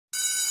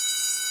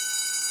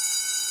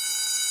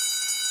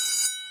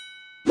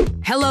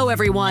Hello,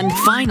 everyone.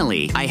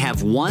 Finally, I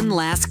have one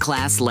last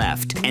class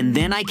left, and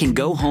then I can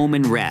go home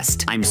and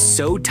rest. I'm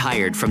so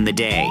tired from the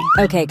day.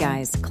 Okay,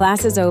 guys,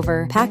 class is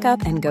over. Pack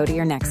up and go to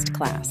your next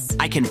class.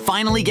 I can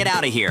finally get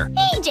out of here.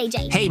 Hey,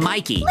 JJ. Hey,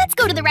 Mikey. Let's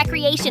go to the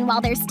recreation while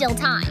there's still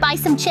time. Buy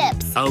some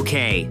chips.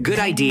 Okay, good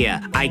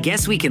idea. I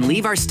guess we can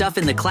leave our stuff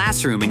in the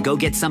classroom and go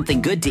get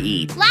something good to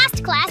eat.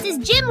 Last class is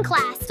gym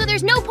class, so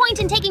there's no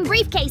point in taking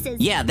briefcases.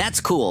 Yeah, that's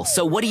cool.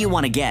 So what do you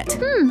want to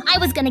get? I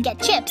was gonna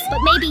get chips, but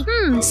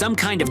maybe, Some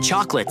kind of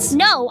chocolates.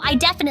 No, I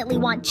definitely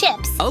want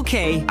chips.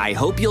 Okay, I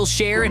hope you'll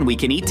share and we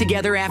can eat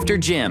together after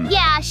gym.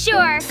 Yeah,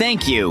 sure.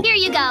 Thank you. Here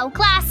you go.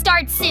 Class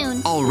starts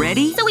soon.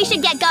 Already? So we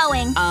should get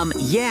going.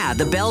 Yeah,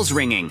 the bell's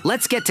ringing.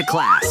 Let's get to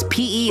class.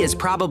 PE is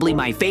probably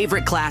my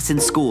favorite class in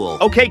school.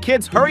 Okay,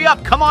 kids, hurry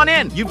up. Come on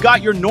in. You've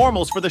got your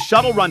normals for the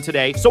shuttle run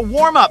today, so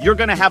warm up. You're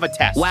gonna have a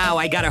test. Wow,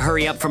 I gotta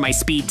hurry up for my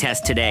speed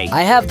test today.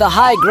 I have the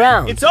high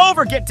ground. It's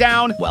over. Get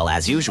down. Well,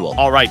 as usual.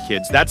 All right,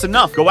 kids, that's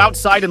enough. Go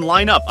outside and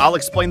line up. I'll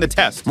explain the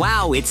test.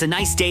 Wow, it's a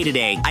nice day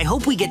today. I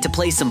hope we get to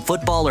play some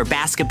football or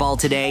basketball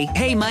today.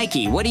 Hey,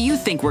 Mikey, what do you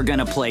think we're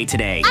gonna play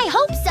today? I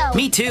hope so.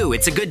 Me too,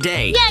 it's a good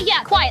day.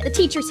 Yeah, quiet. The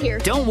teacher's here.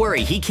 Don't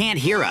worry, he can't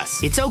hear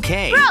us. It's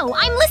okay. Bro,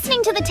 I'm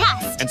listening to the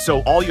test. And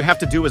so all you have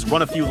to do is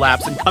run a few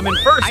laps and come in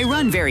first. I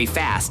run very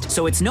fast,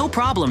 so it's no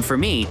problem for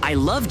me. I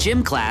love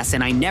gym class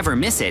and I never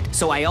miss it,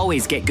 so I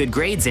always get good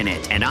grades in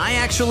it. And I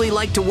actually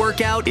like to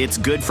work out. It's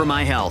good for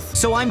my health.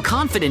 So I'm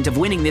confident of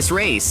winning this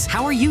race.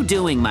 How are you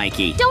doing,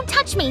 Mikey? Don't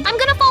touch me. I'm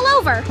gonna fall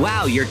over.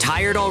 Wow, you're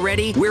tired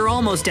already? We're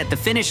almost at the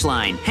finish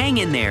line. Hang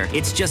in there.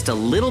 It's just a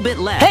little bit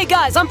left. Hey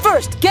guys, I'm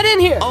first. Get in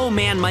here. Oh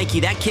man, Mikey,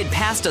 that kid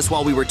passed us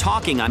while we were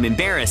talking. I'm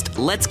embarrassed.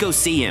 Let's go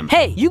see him.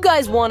 Hey, you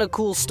guys want a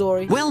cool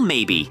story? Well,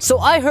 maybe. So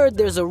I heard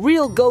there's a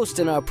real ghost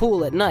in our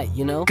pool at night,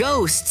 you know?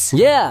 Ghosts?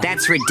 Yeah.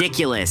 That's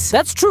ridiculous.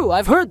 That's true,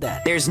 I've heard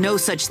that. There's no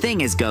such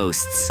thing as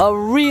ghosts. A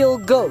real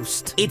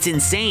ghost. It's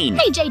insane.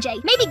 Hey,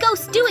 JJ, maybe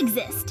ghosts do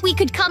exist. We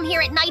could come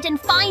here at night and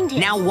find him.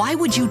 Now, why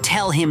would you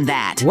tell him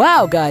that?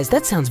 Wow, guys,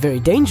 that sounds very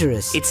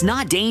dangerous. It's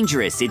not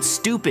dangerous. It's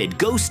stupid.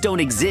 Ghosts don't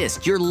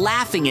exist. You're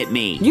laughing at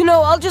me. You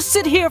know, I'll just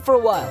sit here for a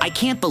while. I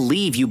can't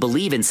believe you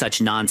believe in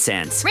such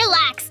nonsense.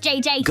 Relax,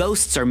 JJ.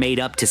 Ghosts are made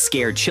up to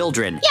scare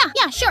children.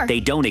 Yeah, sure. They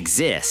don't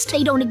exist.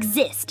 They don't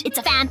exist. It's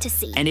a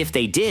fantasy. And if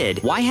they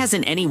did, why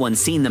hasn't anyone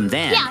seen them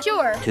then? Yeah,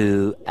 sure.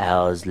 2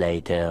 hours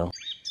later.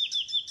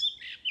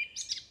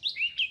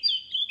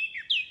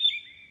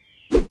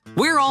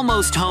 We're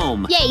almost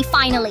home. Yay,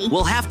 finally.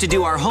 We'll have to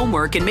do our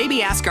homework and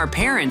maybe ask our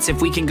parents if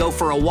we can go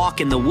for a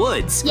walk in the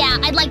woods. Yeah,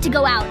 I'd like to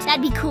go out.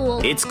 That'd be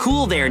cool. It's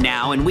cool there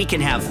now and we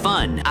can have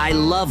fun. I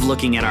love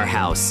looking at our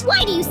house.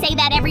 Why do you say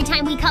that every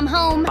time we come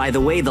home? By the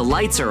way, the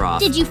lights are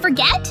off. Did you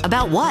forget?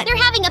 About what? They're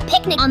having a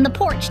picnic on the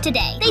porch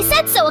today. They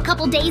said so a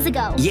couple days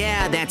ago.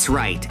 Yeah, that's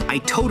right. I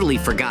totally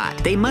forgot.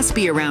 They must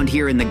be around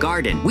here in the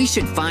garden. We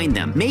should find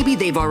them. Maybe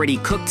they've already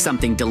cooked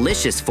something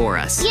delicious for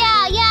us. Yeah.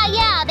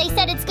 They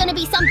said it's gonna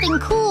be something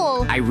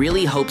cool. I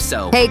really hope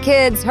so. Hey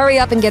kids, hurry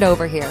up and get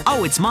over here.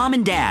 Oh, it's Mom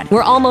and Dad.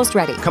 We're almost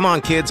ready. Come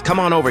on, kids, come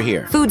on over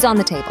here. Food's on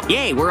the table.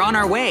 Yay, we're on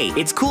our way.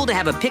 It's cool to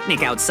have a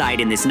picnic outside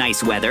in this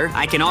nice weather.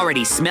 I can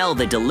already smell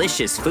the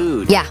delicious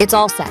food. Yeah, it's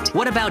all set.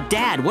 What about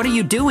Dad? What are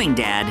you doing,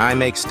 Dad? I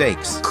make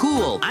steaks.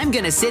 Cool. I'm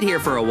gonna sit here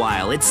for a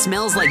while. It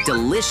smells like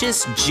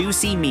delicious,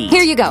 juicy meat.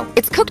 Here you go.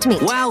 It's cooked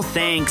meat. Wow,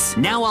 thanks.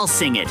 Now I'll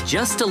sing it.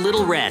 Just a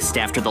little rest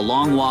after the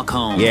long walk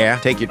home. Yeah,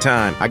 take your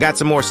time. I got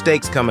some more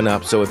steaks coming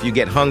up, so if you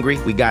get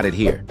hungry, we got it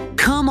here.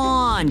 Come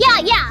on.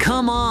 Yeah.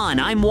 Come on,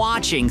 I'm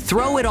watching.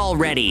 Throw it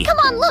already. Come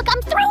on, look,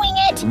 I'm throwing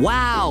it.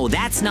 Wow,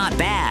 that's not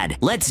bad.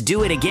 Let's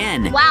do it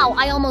again. Wow,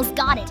 I almost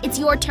got it. It's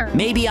your turn.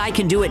 Maybe I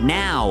can do it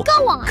now.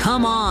 Go on.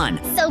 Come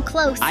on. So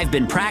close. I've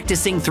been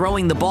practicing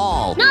throwing the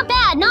ball. Not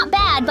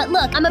bad, but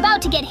look, I'm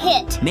about to get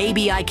hit.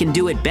 Maybe I can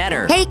do it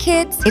better. Hey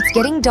kids, it's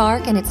getting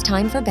dark and it's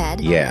time for bed.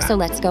 Yeah. So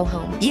let's go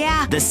home.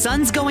 Yeah, the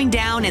sun's going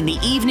down and the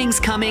evening's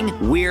coming.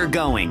 We're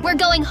going. We're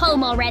going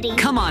home already.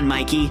 Come on,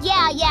 Mikey.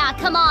 Yeah,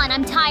 come on,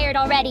 I'm tired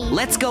already.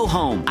 Let's go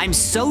home. I'm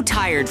so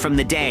tired from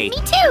the day. Me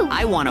too.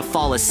 I want to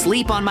fall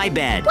asleep on my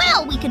bed.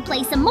 Well, we could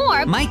play some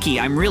more. Mikey,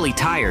 I'm really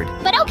tired.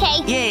 But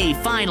okay. Yay,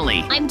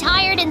 finally. I'm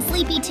tired and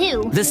sleepy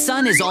too. The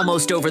sun is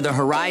almost over the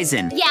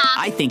horizon. Yeah.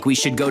 I think we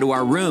should go to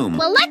our room.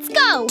 Well, let's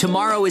go.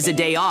 Tomorrow is a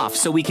day off,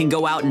 so we can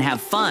go out and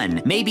have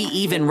fun. Maybe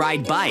even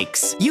ride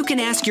bikes. You can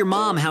ask your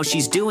mom how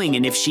she's doing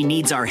and if she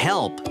needs our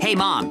help. Hey,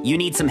 Mom, you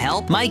need some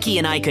help? Mikey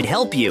and I could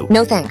help you.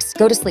 No thanks.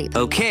 Go to sleep.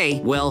 Okay,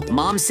 well,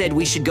 Mom said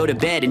we should go to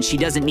bed and she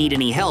doesn't need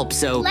any help,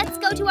 so... Let's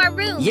go to our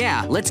room.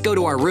 Yeah, let's go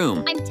to our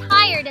room. I'm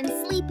tired and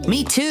sleepy.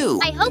 Me too.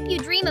 I hope you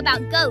dream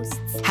about ghosts.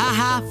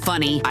 Haha,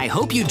 funny. I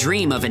hope you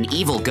dream of an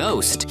evil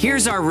ghost.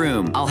 Here's our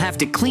room. I'll have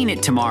to clean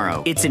it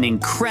tomorrow. It's an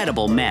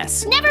incredible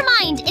mess. Never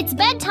mind, it's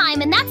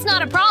bedtime and that's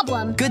not a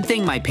problem. Good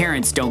thing my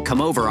parents don't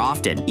come over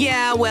often.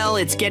 Yeah, well,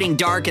 it's getting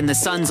dark and the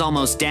sun's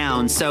almost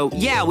down, so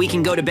yeah, we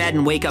can go to bed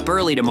and wake up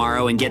early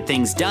tomorrow and get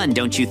things done,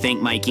 don't you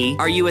think, Mikey?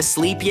 Are you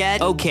asleep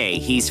yet? Okay,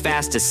 he's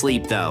fast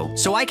asleep though,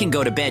 so I can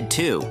go to bed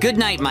too. Good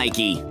night,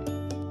 Mikey.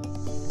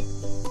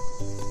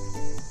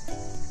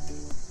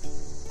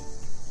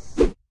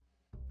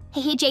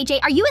 Hey,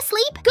 JJ, are you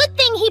asleep? Good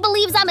thing he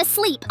believes I'm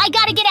asleep. I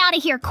gotta get out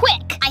of here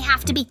quick. I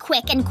have to be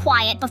quick and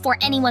quiet before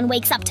anyone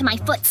wakes up to my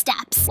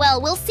footsteps.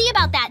 Well, we'll see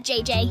about that,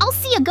 JJ. I'll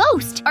see a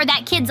ghost. Or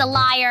that kid's a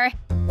liar.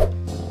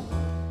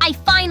 I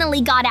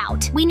finally got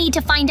out. We need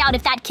to find out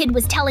if that kid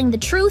was telling the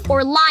truth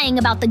or lying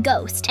about the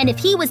ghost. And if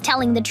he was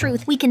telling the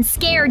truth, we can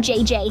scare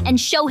JJ and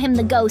show him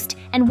the ghost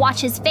and watch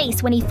his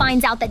face when he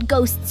finds out that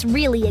ghosts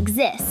really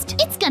exist.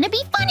 It's gonna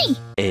be funny.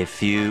 A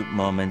few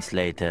moments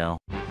later.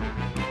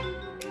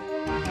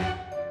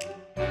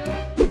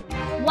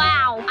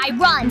 Wow, I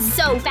run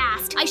so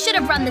fast. I should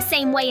have run the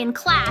same way in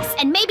class,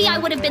 and maybe I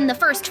would have been the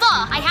first.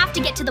 I have to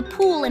get to the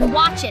pool and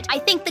watch it. I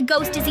think the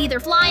ghost is either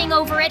flying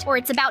over it or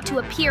it's about to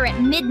appear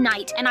at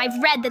midnight, and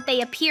I've read that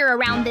they appear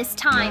around this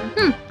time.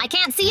 I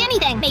can't see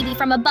anything. Maybe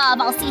from above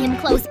I'll see him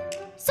close.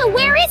 So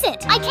where is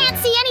it? I can't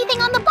see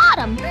anything on the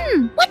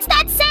bottom. What's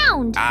that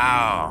sound?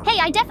 Ow. Hey,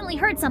 I definitely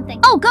heard something.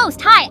 Oh,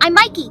 ghost, hi, I'm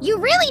Mikey. You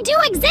really do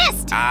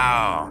exist.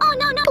 Ow. Oh,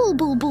 no, no.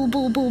 Boo, boo, boo,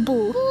 boo, boo,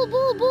 boo. Boo,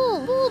 boo,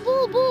 boo, boo,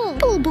 boo, boo.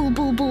 Boo, boo,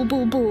 boo, boo,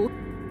 boo, boo.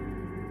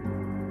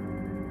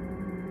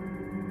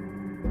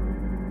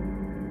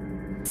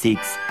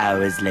 6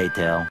 hours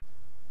later.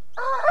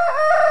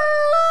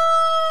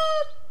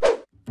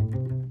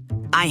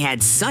 I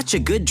had such a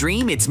good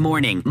dream, it's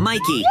morning.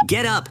 Mikey,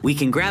 get up. We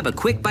can grab a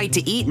quick bite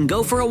to eat and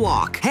go for a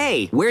walk.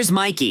 Hey, where's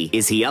Mikey?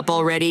 Is he up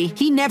already?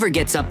 He never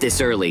gets up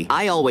this early.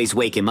 I always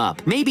wake him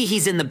up. Maybe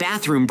he's in the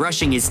bathroom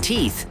brushing his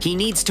teeth. He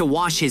needs to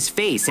wash his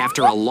face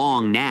after a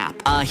long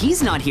nap.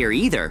 He's not here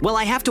either. Well,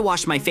 I have to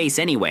wash my face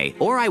anyway,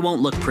 or I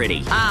won't look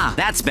pretty. Ah,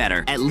 that's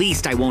better. At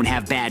least I won't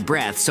have bad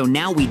breath, so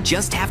now we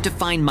just have to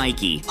find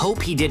Mikey.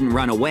 Hope he didn't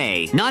run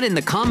away. Not in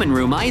the common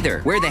room either.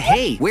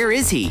 Where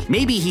is he?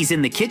 Maybe he's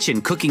in the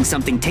kitchen cooking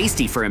something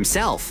tasty for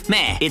himself.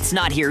 Meh, it's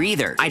not here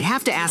either. I'd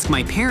have to ask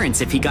my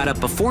parents if he got up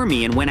before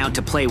me and went out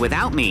to play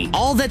without me.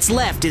 All that's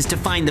left is to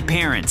find the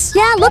parents.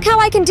 Yeah, look how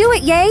I can do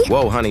it, yay!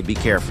 Whoa, honey, be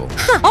careful.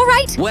 All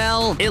right.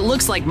 Well, it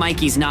looks like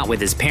Mikey's not with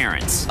his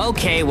parents.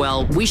 Okay,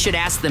 well, we should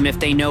ask them if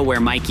they know where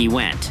Mikey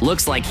went.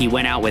 Looks like he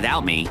went out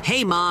without me.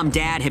 Hey, Mom,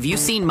 Dad, have you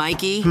seen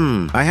Mikey?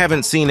 I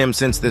haven't seen him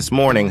since this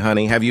morning,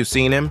 honey. Have you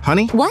seen him?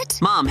 Honey? What?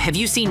 Mom, have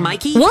you seen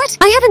Mikey? What?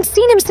 I haven't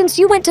seen him since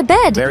you went to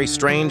bed. Very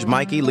strange,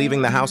 Mikey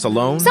leaving the house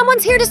alone?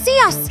 Someone's here to see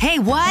us. Hey,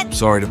 what?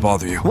 Sorry to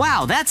bother you.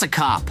 Wow, that's a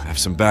cop. I have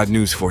some bad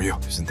news for you.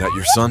 Isn't that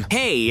your son?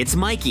 Hey, it's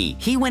Mikey.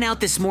 He went out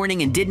this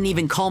morning and didn't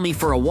even call me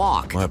for a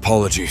walk. My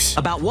apologies.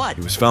 About what?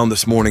 He was found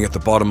this morning at the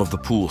bottom of the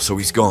pool, so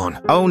he's gone.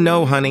 Oh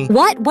no, honey.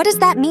 What? What does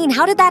that mean?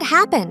 How did that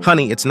happen?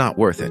 Honey, it's not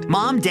worth it.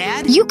 Mom,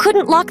 Dad? You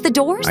couldn't lock the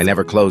doors? I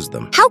never closed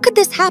them. How could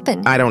this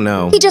happen? I don't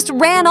know. He just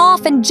ran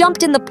off and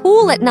jumped in the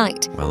pool at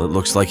night. Well, it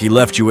looks like he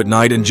left you at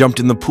night and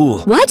jumped in the pool.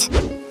 What?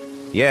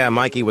 Yeah,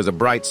 Mikey was a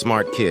bright,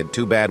 smart kid.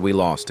 Too bad we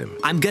lost him.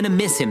 I'm gonna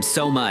miss him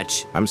so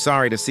much. I'm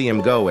sorry to see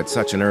him go at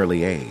such an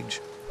early age.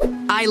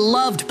 I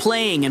loved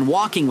playing and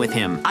walking with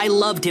him. I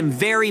loved him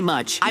very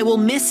much. I will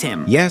miss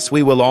him. Yes,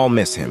 we will all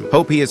miss him.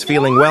 Hope he is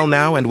feeling well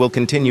now and will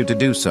continue to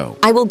do so.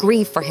 I will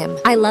grieve for him.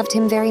 I loved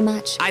him very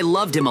much. I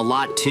loved him a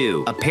lot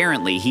too.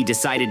 Apparently, he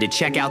decided to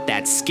check out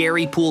that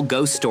scary pool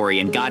ghost story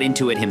and got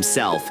into it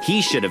himself.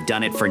 He should have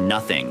done it for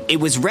nothing. It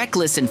was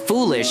reckless and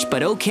foolish,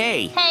 but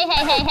okay.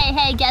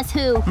 Hey, guess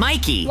who?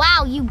 Mikey.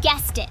 Wow, you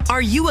guessed it.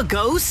 Are you a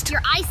ghost?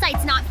 Your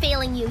eyesight's not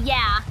failing you,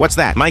 yeah. What's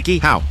that, Mikey?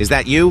 How? Is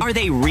that you? Are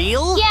they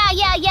real?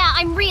 Yeah,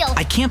 I'm real.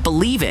 I can't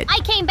believe it. I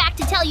came back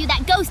to tell you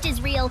that ghost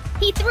is real.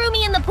 He threw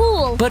me in the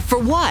pool. But for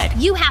what?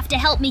 You have to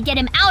help me get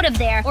him out of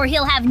there, or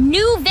he'll have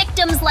new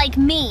victims like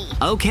me.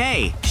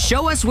 Okay,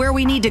 show us where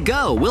we need to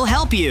go. We'll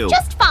help you.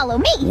 Just follow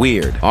me.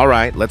 Weird. All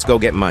right, let's go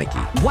get Mikey.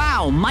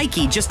 Wow,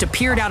 Mikey just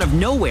appeared out of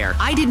nowhere.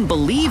 I didn't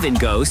believe in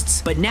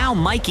ghosts, but now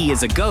Mikey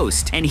is a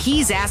ghost, and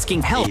he's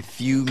asking help. A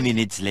few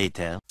minutes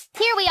later.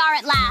 Here we are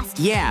at last.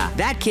 Yeah,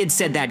 that kid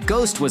said that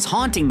ghost was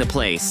haunting the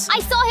place. I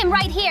saw him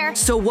right here.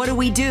 So what do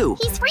we do?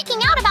 He's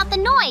freaking out about the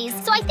noise,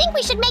 so I think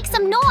we should make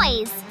some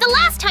noise. The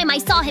last time I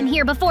saw him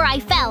here before I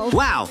fell.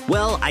 Wow,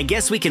 well, I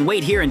guess we can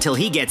wait here until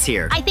he gets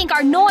here. I think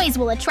our noise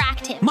will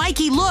attract him.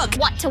 Mikey, look!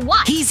 What to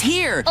what? He's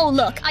here! Oh,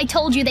 look, I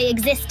told you they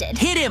existed.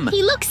 Hit him!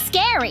 He looks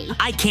scary.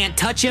 I can't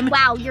touch him.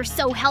 Wow, you're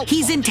so helpful.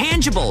 He's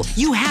intangible.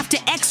 You have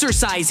to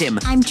exorcise him.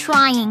 I'm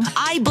trying.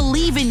 I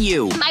believe in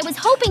you. I was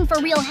hoping for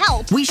real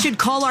help. We should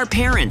call our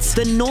parents.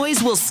 The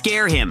noise will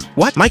scare him.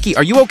 What? Mikey,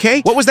 are you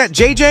okay? What was that,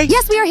 JJ?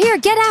 Yes, we are here.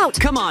 Get out.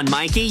 Come on,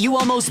 Mikey. You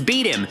almost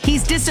beat him.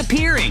 He's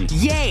disappearing.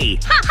 Yay!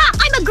 Ha!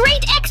 I'm a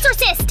great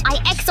exorcist. I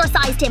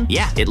exorcised him.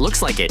 Yeah, it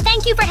looks like it.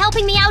 Thank you for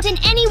helping me out in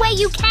any way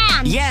you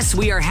can. Yes,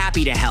 we are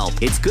happy to help.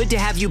 It's good to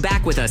have you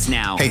back with us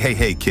now.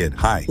 Hey, kid.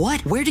 Hi.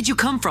 What Where did you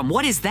come from?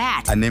 What is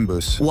that? A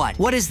Nimbus. What?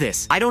 What is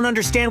this? I don't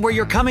understand where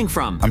you're coming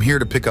from. I'm here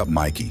to pick up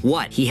Mikey.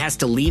 What? He has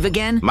to leave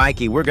again?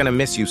 Mikey, we're gonna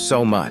miss you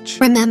so much.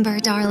 Remember,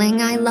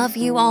 darling, I love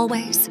you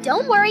always.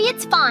 Don't worry,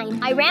 it's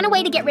fine. I ran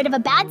away to get rid of a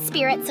bad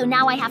spirit, so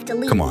now I have to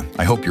leave. Come on,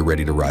 I hope you're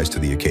ready to rise to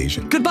the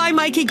occasion. Goodbye,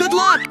 Mikey. Good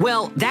luck.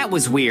 Well, that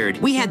was weird.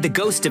 We had the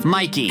ghost of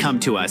Mikey come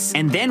to us,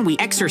 and then we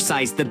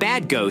exorcised the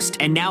bad ghost,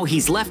 and now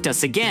he's left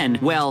us again.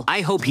 Well,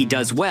 I hope he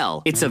does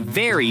well. It's a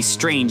very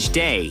strange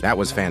day. That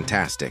was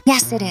fantastic.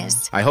 Yes, it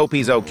is. I hope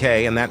he's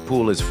okay and that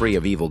pool is free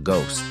of evil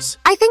ghosts.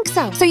 I think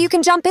so you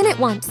can jump in it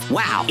once.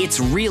 Wow, it's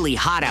really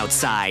hot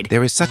outside.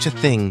 There is such a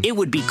thing. It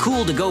would be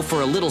cool to go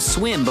for a little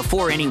swim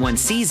before anyone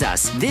sees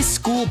us. This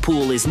school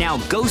pool is now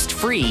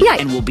ghost-free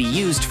and will be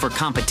used for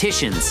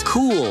competitions.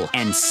 Cool,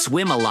 and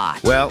swim a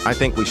lot. Well, I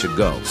think we should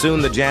go.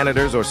 Soon the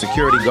janitors or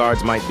security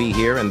guards might be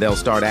here and they'll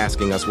start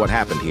asking us what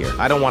happened here.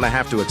 I don't want to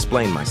have to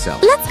explain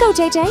myself. Let's go,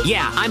 JJ.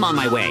 Yeah, I'm on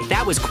my way.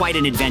 That was quite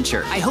an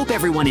adventure. I hope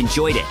everyone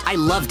enjoyed it. I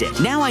loved it.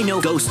 Now I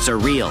know ghosts are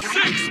real.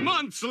 6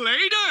 months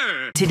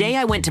later! Today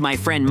I went to my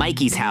friend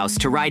Mikey's house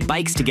to ride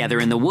bikes together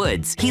in the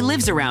woods. He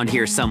lives around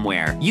here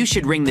somewhere. You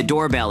should ring the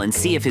doorbell and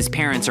see if his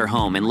parents are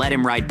home and let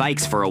him ride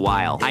bikes for a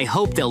while. I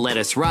hope they'll let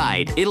us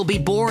ride. It'll be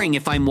boring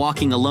if I'm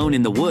walking alone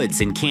in the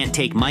woods and can't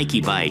take Mikey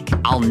bike.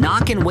 I'll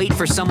knock and wait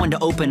for someone to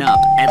open up.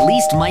 At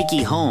least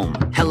Mikey home.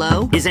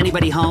 Hello? Is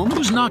anybody home?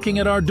 Who's knocking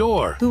at our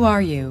door? Who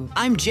are you?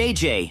 I'm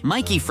JJ,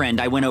 Mikey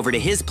friend. I went over to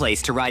his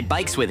place to ride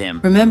bikes with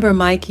him. Remember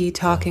Mikey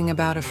talking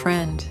about a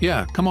friend?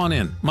 Yeah, come on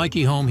in.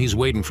 Mikey home, he's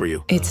waiting for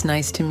you. It's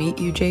nice to meet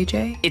you,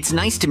 JJ. It's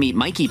nice to meet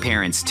Mikey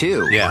parents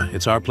too. Yeah,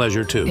 it's our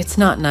pleasure too. It's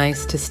not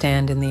nice to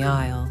stand in the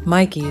aisle.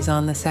 Mikey's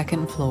on the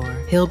second floor.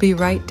 He'll be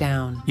right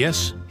down.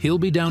 Yes, he'll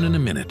be down in a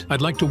minute.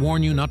 I'd like to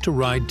warn you not to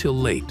ride till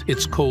late.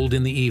 It's cold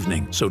in the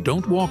evening, so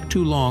don't walk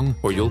too long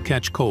or you'll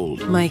catch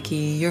cold. Mikey,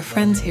 your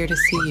friend's here to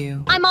see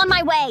you. I'm on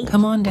my way.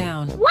 Come on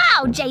down.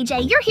 Wow,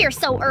 JJ, you're here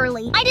so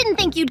early. I didn't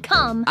think you'd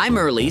come. I'm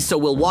early, so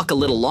we'll walk a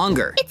little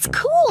longer. It's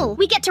cool.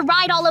 We get to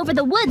ride all over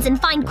the woods and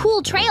find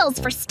cool trails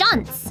for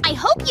stunts. I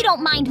hope you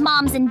don't mind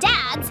moms and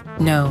dads.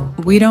 No,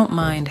 we don't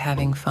mind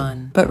having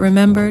fun. But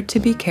remember to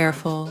be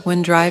careful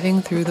when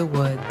driving through the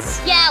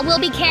woods. Yeah, we'll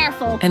be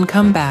careful. And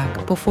come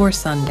back before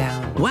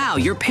sundown. Wow,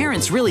 your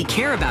parents really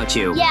care about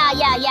you. Yeah.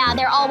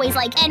 They're always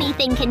like,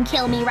 anything can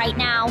kill me right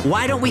now.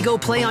 Why don't we go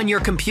play on your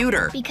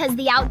computer? Because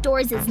the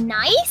outdoors is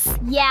nice?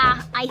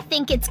 Yeah, I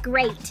think it's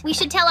great. We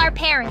should tell our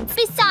parents.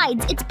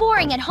 Besides, it's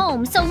boring at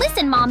home, so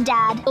listen, Mom,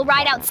 Dad. We'll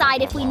ride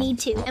outside if we need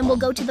to, and we'll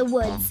go to the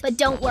woods. But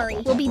don't worry,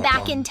 we'll be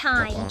back in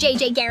time.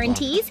 JJ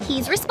guarantees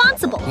he's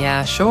responsible.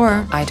 Yeah,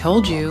 sure. I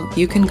told you,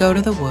 you can go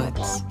to the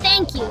woods.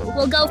 Thank you.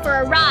 We'll go for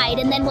a ride,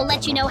 and then we'll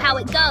let you know how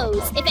it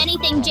goes. If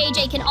anything,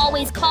 JJ can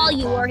always call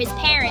you or his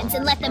parents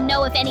and let them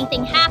know if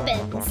anything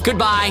happens.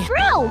 Goodbye.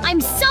 Bro, I'm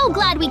so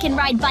glad we can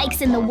ride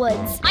bikes in the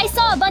woods. I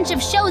saw a bunch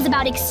of shows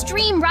about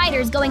extreme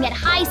riders going at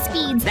high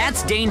speeds.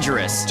 That's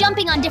dangerous.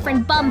 Jumping on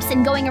different bumps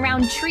and going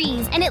around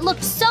trees, and it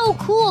looked so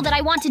cool that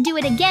I want to do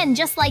it again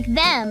just like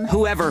them.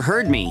 Whoever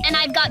heard me? And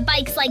I've got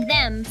bikes like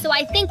them, so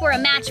I think we're a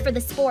match for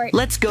the sport.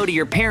 Let's go to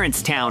your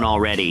parents' town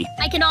already.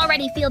 I can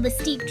already feel the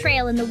steep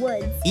trail in the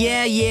woods.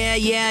 Yeah,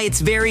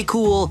 it's very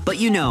cool, but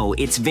you know,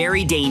 it's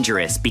very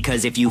dangerous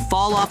because if you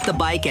fall off the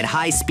bike at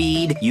high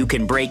speed, you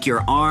can break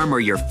your arm or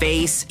your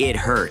face. It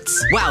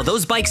hurts. Wow,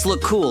 those bikes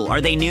look cool.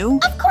 Are they new?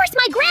 Of course,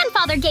 my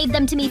grandfather gave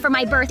them to me for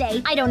my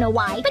birthday. I don't know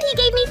why, but he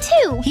gave me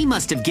 2. He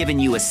must have given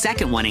you a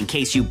second one in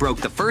case you broke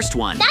the first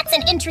one. That's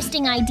an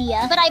interesting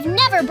idea, but I've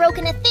never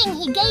broken a thing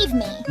he gave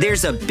me.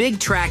 There's a big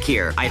track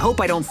here. I hope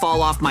I don't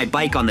fall off my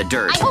bike on the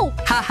dirt. I hope.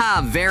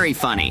 Haha, very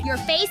funny. Your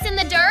face in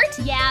the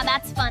dirt? Yeah,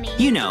 that's funny.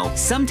 You know,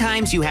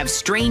 sometimes you have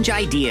strange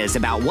ideas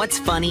about what's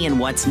funny and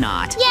what's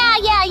not. Yeah.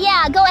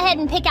 Go ahead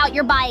and pick out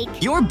your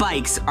bike. Your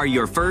bikes are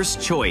your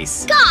first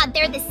choice. God,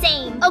 they're the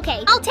same.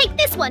 Okay, I'll take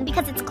this one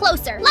because it's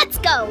closer. Let's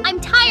go.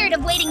 I'm tired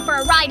of waiting for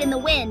a ride in the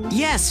wind.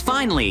 Yes,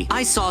 finally.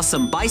 I saw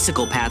some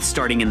bicycle paths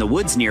starting in the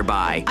woods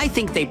nearby. I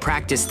think they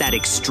practice that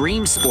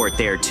extreme sport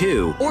there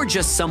too, or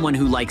just someone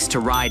who likes to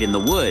ride in the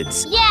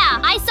woods. Yeah,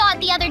 I saw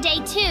it the other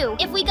day too.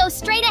 If we go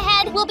straight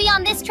ahead, we'll be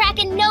on this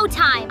track in no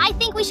time. I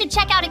think we should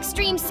check out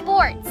extreme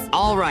sports.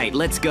 All right,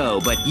 let's go.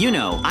 But you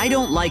know, I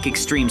don't like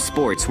extreme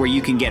sports where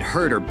you can get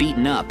hurt or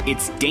beaten up.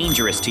 It's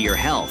dangerous to your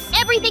health.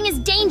 Everything is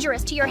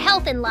dangerous to your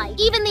health in life,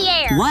 even the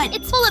air. What?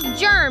 It's full of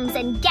germs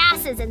and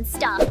gases and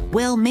stuff.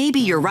 Well, maybe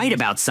you're right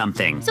about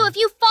something. So if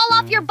you fall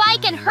off your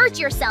bike and hurt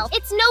yourself,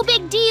 it's no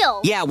big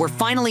deal. Yeah, we're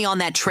finally on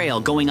that trail.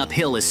 Going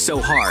uphill is so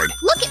hard.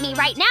 Look at me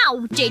right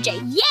now,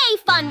 JJ. Yay,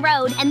 fun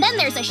road. And then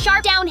there's a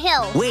sharp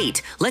downhill.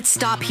 Wait, let's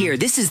stop here.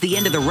 This is the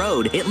end of the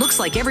road. It looks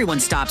like everyone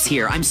stops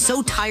here. I'm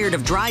so tired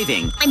of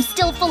driving. I'm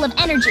still full of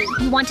energy.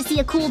 You want to see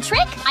a cool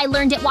trick? I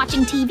learned it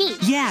watching TV.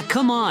 Yeah,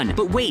 come on.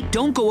 But wait,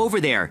 don't go over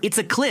there. It's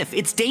a cliff.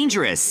 It's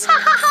dangerous.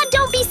 Ha,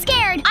 don't be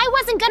scared. I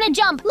wasn't gonna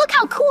jump. Look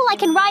how cool I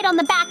can ride on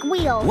the back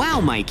wheel. Wow,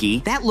 Mikey,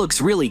 that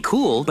looks really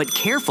cool, but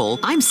careful.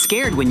 I'm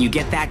scared when you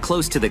get that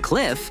close to the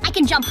cliff. I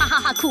can jump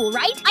cool,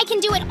 right? I can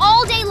do it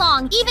all day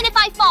long, even if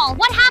I fall.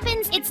 What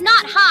happens? It's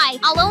not high.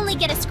 I'll only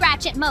get a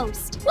scratch at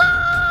most.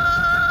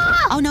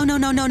 Oh,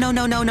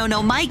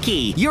 no,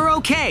 Mikey! You're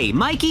okay!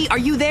 Mikey, are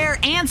you there?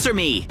 Answer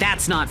me!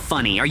 That's not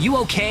funny. Are you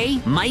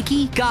okay?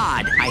 Mikey?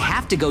 God, I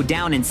have to go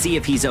down and see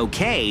if he's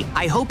okay.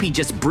 I hope he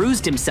just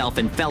bruised himself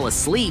and fell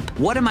asleep.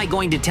 What am I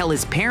going to tell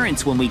his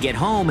parents when we get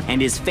home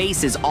and his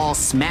face is all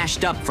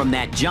smashed up from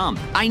that jump?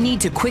 I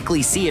need to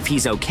quickly see if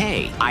he's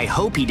okay. I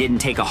hope he didn't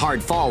take a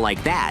hard fall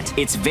like that.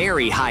 It's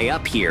very high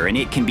up here and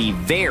it can be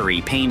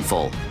very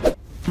painful.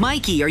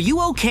 Mikey, are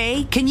you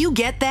okay? Can you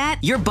get that?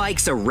 Your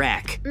bike's a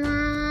wreck.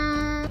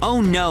 Oh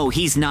no,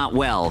 he's not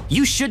well.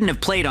 You shouldn't have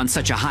played on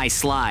such a high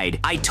slide.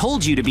 I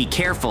told you to be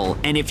careful,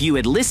 and if you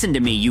had listened to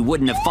me, you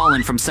wouldn't have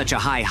fallen from such a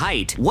high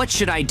height. What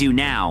should I do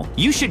now?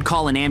 You should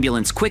call an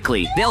ambulance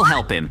quickly. They'll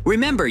help him.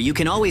 Remember, you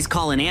can always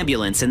call an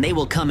ambulance and they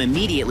will come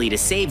immediately to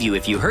save you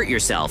if you hurt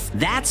yourself.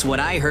 That's what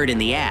I heard in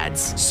the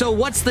ads. So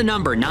what's the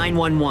number?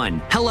 911.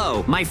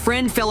 Hello, my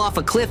friend fell off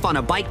a cliff on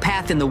a bike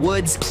path in the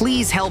woods.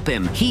 Please help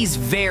him. He's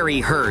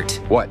very hurt.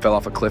 What, fell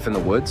off a cliff in the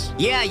woods?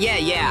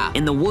 Yeah.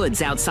 In the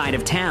woods outside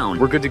of town.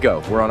 We're good to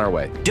go. We're on our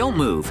way. Don't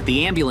move.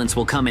 The ambulance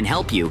will come and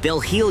help you. They'll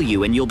heal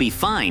you and you'll be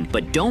fine.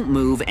 But don't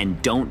move and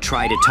don't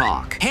try to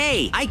talk.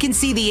 Hey, I can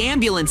see the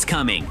ambulance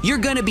coming. You're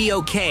gonna be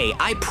okay.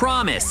 I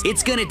promise.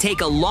 It's gonna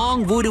take a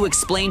long woo to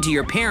explain to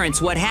your parents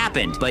what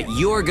happened. But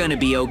you're gonna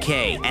be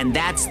okay. And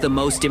that's the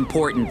most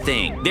important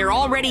thing. They're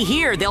already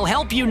here. They'll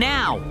help you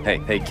now.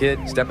 Hey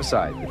kid, step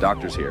aside. The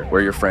doctor's here.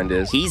 Where your friend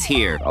is? He's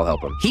here. I'll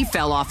help him. He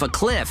fell off a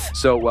cliff.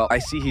 So, well, I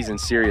see he's in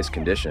serious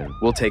condition.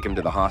 We'll take him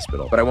to the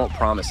hospital, but I won't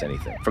promise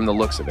anything. From the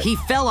looks of it. He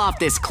fell off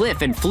this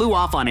cliff and flew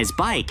off on his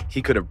bike.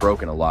 He could have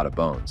broken a lot of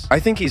bones. I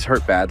think he's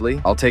hurt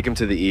badly. I'll take him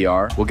to the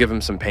ER. We'll give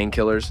him some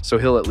painkillers, so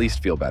he'll at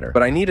least feel better.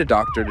 But I need a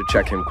doctor to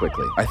check him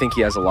quickly. I think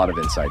he has a lot of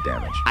inside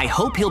damage. I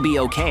hope he'll be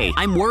okay.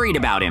 I'm worried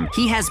about him.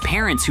 He has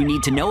parents who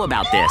need to know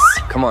about this.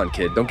 Come on,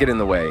 kid. Don't get in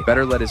the way.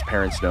 Better let his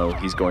parents know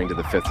he's going to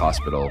the 5th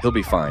hospital. He'll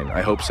be fine.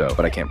 I hope so,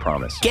 but I can't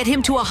promise. Get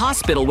him to a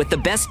hospital with the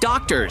best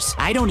doctors.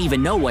 I don't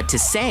even know what to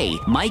say.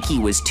 Mikey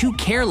was too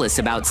careless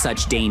about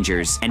such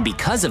dangers, and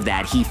because of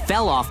that, he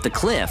fell off the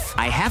cliff.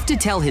 I have to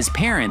tell his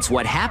parents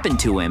what happened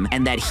to him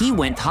and that he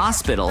went to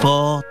hospital.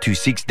 4 to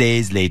 6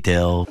 days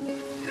later.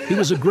 He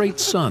was a great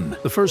son.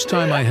 The first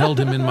time I held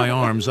him in my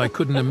arms, I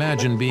couldn't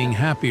imagine being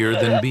happier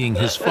than being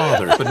his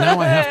father. But now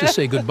I have to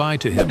say goodbye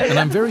to him, and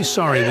I'm very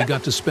sorry we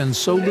got to spend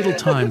so little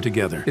time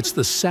together. It's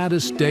the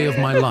saddest day of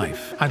my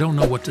life. I don't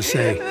know what to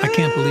say. I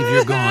can't believe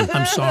you're gone.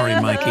 I'm sorry,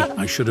 Mikey.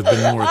 I should have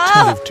been more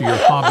attentive to your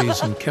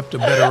hobbies and kept a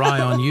better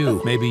eye on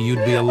you. Maybe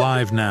you'd be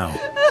alive now.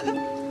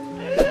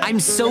 I'm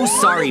so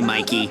sorry,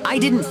 Mikey. I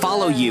didn't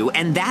follow you,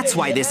 and that's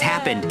why this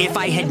happened. If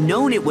I had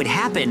known it would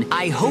happen,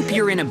 I hope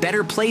you're in a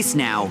better place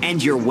now,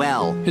 and you're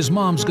well. His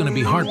mom's gonna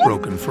be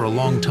heartbroken for a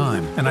long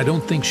time, and I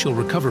don't think she'll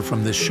recover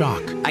from this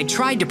shock. I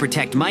tried to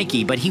protect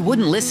Mikey, but he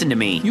wouldn't listen to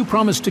me. You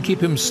promised to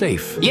keep him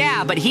safe.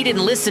 Yeah, but he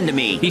didn't listen to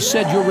me. He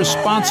said you're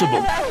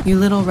responsible. You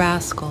little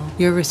rascal.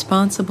 You're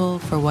responsible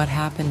for what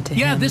happened to him.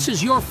 Yeah, this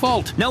is your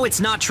fault. No,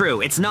 it's not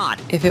true. It's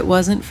not. If it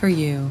wasn't for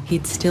you,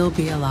 he'd still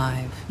be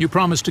alive. You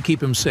promised to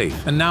keep him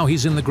safe, and now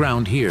he's in the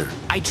ground here.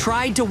 I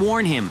tried to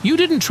warn him. You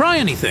didn't try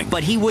anything.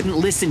 But he wouldn't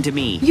listen to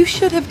me. You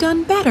should have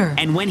done better.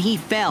 And when he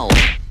fell...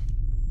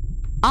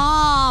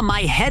 Ah,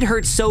 my head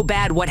hurts so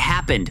bad. What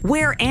happened?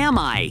 Where am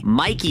I?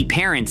 Mikey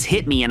parents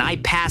hit me and I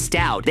passed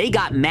out. They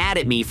got mad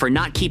at me for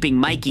not keeping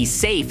Mikey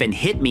safe and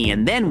hit me,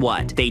 and then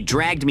what? They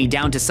dragged me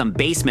down to some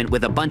basement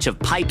with a bunch of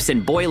pipes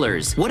and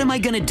boilers. What am I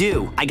gonna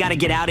do? I gotta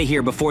get out of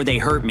here before they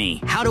hurt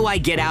me. How do I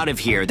get out of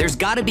here? There's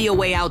gotta be a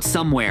way out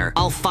somewhere.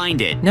 I'll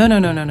find it. No.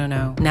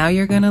 Now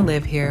you're gonna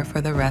live here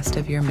for the rest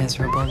of your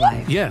miserable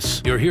life.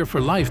 Yes, you're here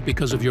for life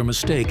because of your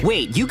mistake.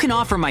 Wait, you can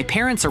offer my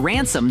parents a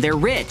ransom. They're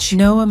rich.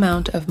 No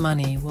amount of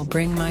money will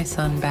bring my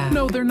son back.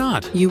 No, they're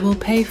not. You will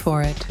pay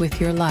for it with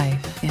your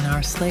life in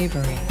our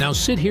slavery. Now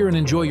sit here and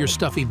enjoy your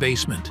stuffy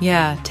basement.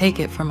 Yeah, take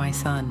it for my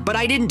son. But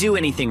I didn't do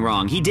anything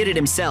wrong. He did it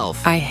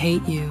himself. I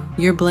hate you.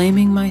 You're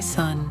blaming my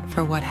son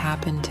for what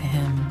happened to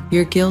him.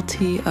 You're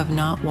guilty of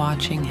not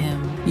watching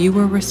him. You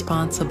were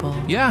responsible.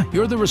 Yeah,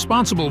 you're the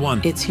responsible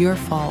one. It's your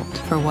fault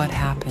for what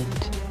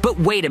happened. But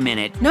wait a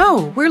minute.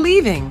 No, we're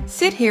leaving.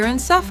 Sit here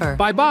and suffer.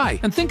 Bye-bye,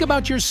 and think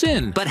about your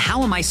sin. But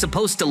how am I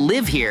supposed to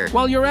live here?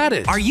 While you're at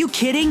it. Are you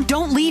kidding?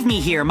 Don't leave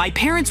me here. My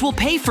parents will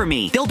pay for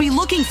me. They'll be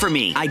looking for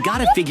me. I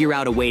gotta figure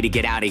out a way to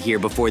get out of here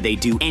before they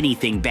do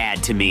anything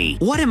bad to me.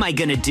 What am I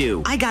gonna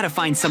do? I gotta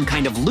find some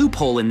kind of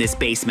loophole in this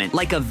basement,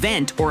 like a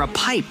vent or a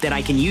pipe that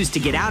I can use to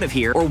get out of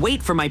here, or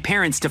wait for my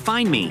parents to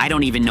find me. I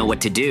don't even know what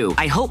to do.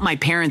 I hope my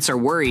parents are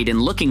worried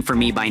and looking for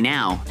me by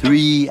now.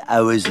 3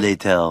 hours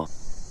later.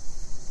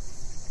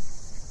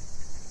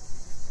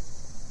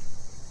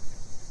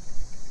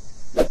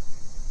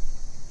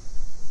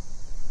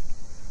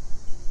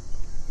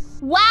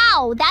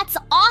 Wow, that's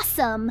awesome!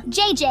 awesome!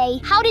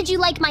 JJ, how did you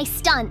like my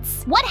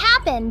stunts? What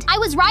happened? I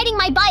was riding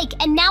my bike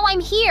and now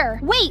I'm here.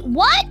 Wait,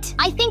 what?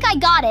 I think I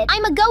got it.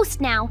 I'm a ghost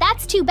now.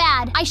 That's too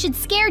bad. I should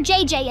scare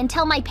JJ and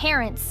tell my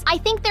parents. I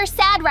think they're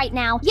sad right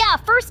now. Yeah,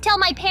 first tell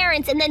my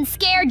parents and then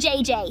scare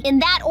JJ. In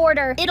that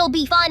order, it'll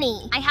be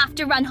funny. I have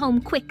to run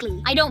home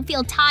quickly. I don't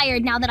feel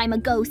tired now that I'm a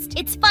ghost.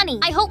 It's funny.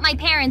 I hope my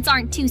parents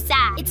aren't too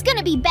sad. It's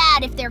gonna be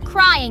bad if they're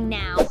crying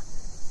now.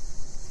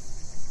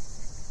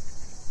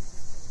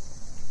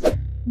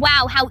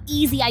 Wow, how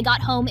easy I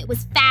got home. It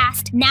was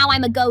fast. Now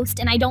I'm a ghost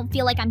and I don't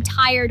feel like I'm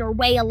tired or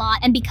weigh a lot.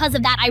 And because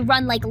of that, I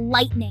run like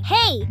lightning.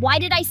 Hey, why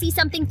did I see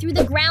something through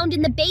the ground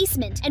in the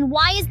basement? And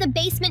why is the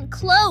basement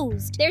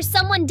closed? There's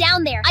someone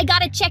down there. I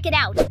gotta check it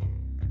out.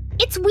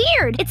 It's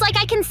weird. It's like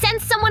I can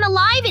sense someone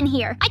alive in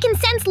here. I can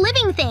sense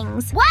living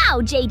things. Wow,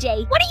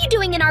 JJ, what are you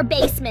doing in our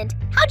basement?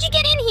 How'd you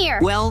get in here?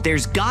 Well,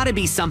 there's gotta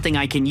be something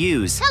I can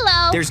use.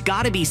 Hello? There's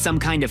gotta be some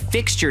kind of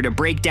fixture to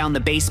break down the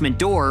basement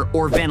door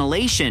or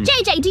ventilation.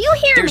 JJ, do you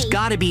hear me? There's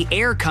gotta be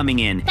air coming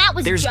in. That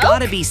was a There's joke?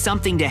 gotta be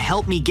something to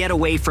help me get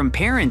away from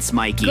parents,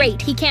 Mikey.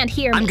 Great, he can't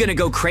hear me. I'm gonna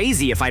go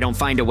crazy if I don't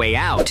find a way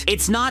out.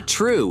 It's not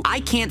true. I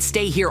can't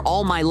stay here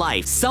all my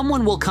life.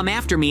 Someone will come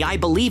after me, I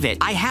believe it.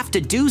 I have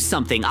to do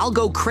something. I'll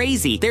go crazy.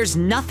 There's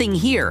nothing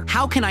here.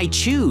 How can I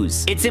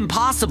choose? It's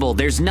impossible.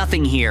 There's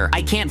nothing here.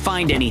 I can't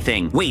find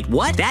anything. Wait,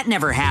 what? That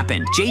never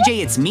happened.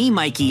 JJ, it's me,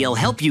 Mikey. I'll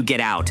help you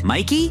get out.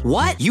 Mikey?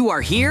 What? You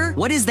are here?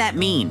 What does that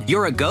mean?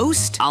 You're a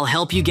ghost? I'll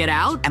help you get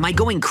out? Am I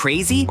going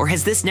crazy? Or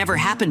has this never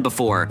happened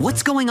before?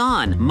 What's going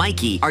on?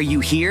 Mikey, are you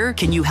here?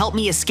 Can you help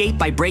me escape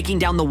by breaking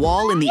down the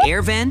wall in the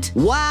air vent?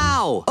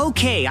 Wow!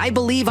 Okay, I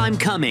believe I'm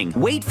coming.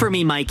 Wait for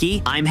me,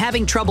 Mikey. I'm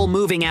having trouble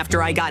moving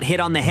after I got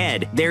hit on the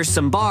head. There's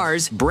some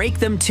bars. Break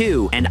them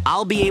too, and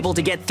I'll be able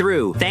to get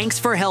through. Thanks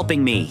for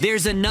helping me.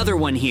 There's another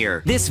one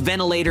here. This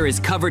ventilator is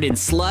covered in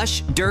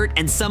slush, dirt,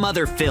 and some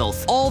other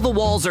filth. All the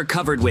walls are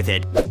covered with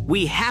it.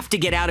 We have to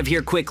get out of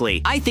here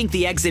quickly. I think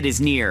the exit is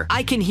near.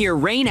 I can hear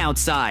rain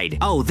outside.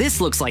 Oh,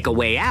 this looks like a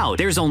way out.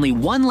 There's only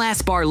one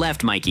last bar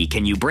left, Mikey.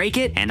 Can you break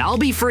it? And I'll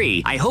be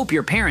free. I hope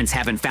your parents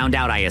haven't found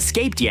out I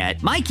escaped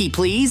yet. Mikey,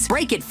 please,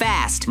 break it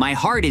fast. My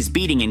heart is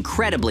beating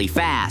incredibly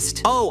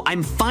fast. Oh,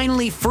 I'm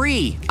finally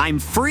free. I'm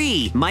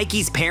free.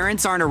 Mikey's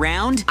parents aren't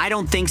around? I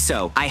don't think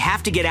so. I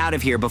have to get out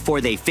of here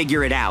before they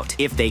figure it out.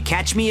 If they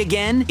catch me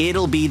again,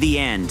 it'll be the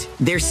end.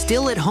 They're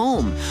still at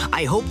home.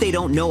 I hope they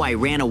don't know I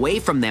ran away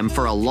from them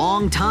for a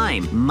long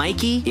time.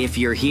 Mikey, if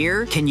you're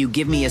here, can you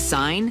give me a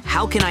sign?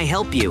 How can I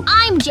help you?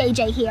 I'm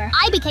JJ here.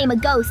 I became a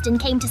ghost and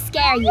came to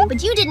scare you,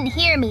 but you didn't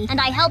hear me, and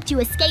I helped you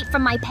escape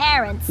from my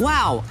parents.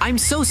 Wow, I'm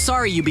so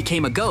sorry you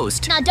became a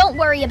ghost. Now don't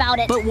worry about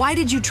it. But why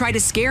did you try to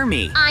scare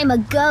me? I'm a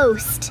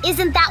ghost.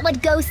 Isn't that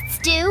what ghosts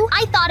do?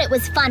 I thought it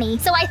was funny,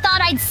 so I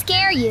thought I'd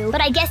scare you,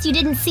 but I guess you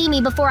didn't see me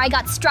before I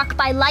got struck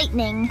by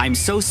lightning. I'm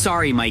so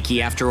sorry,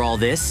 Mikey, after all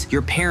this.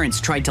 Your parents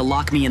tried to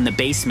lock me in the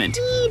basement.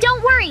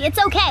 Don't worry, it's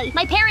okay.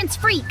 My parents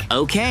freak.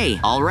 Okay,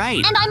 all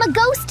right. And I'm a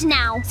ghost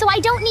now, so I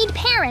don't need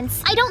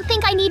parents. I don't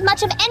think I need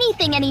much of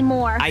anything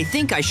anymore. I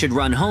think I should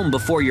run home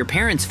before your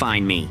parents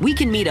find me. We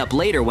can meet up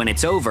later when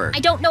it's over. I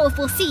don't know if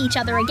we'll see each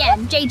other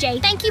again.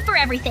 JJ, thank you for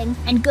everything,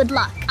 and good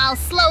luck. I'll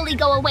slowly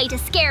go away to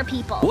scare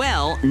people.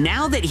 Well,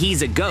 now that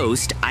he's a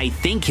ghost, I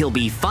think he'll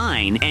be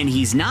fine, and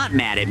he's not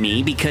mad at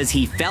me because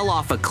he fell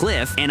off a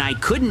cliff and I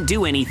couldn't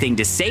do anything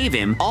to save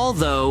him,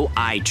 although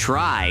I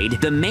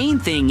tried. The main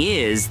thing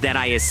is that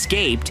I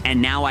escaped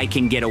and now I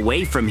can get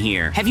away from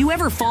here. Have you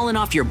ever fallen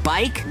off your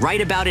bike?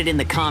 Write about it in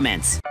the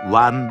comments.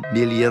 1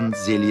 million,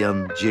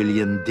 zillion,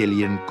 jillion,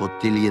 dillion,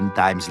 cotillion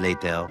times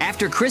later.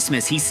 After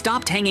Christmas, he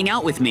stopped hanging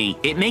out with me.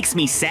 It makes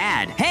me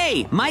sad.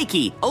 Hey,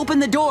 Mikey, open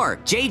the door.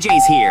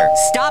 JJ's here.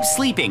 Stop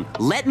sleeping.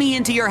 Let me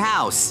into your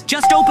house.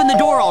 Just open the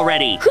door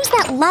already. Who's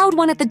that loud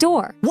one at the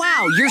door?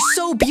 Wow, you're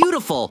so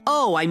beautiful.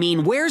 Oh, I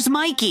mean, where's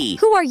Mikey?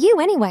 Who are you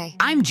anyway?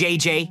 I'm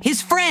JJ,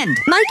 his friend.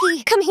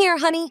 Mikey, come here,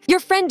 honey. Your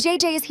friend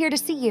JJ is here to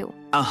see you.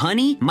 A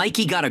honey?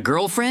 Mikey got a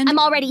girlfriend? I'm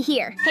already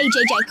here. Hey,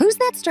 JJ. Who's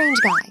that strange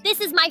guy?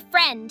 This is my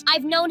friend.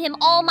 I've known him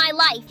all my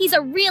life. He's a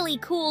really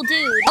cool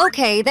dude.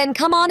 Okay, then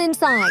come on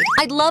inside.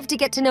 I'd love to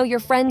get to know your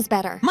friends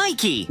better.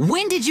 Mikey,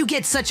 when did you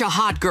get such a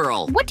hot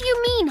girl? What do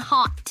you mean,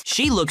 hot?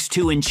 She looks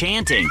too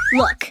enchanting.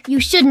 Look, you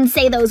shouldn't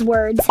say those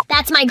words.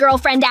 That's my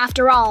girlfriend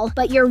after all.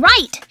 But you're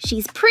right.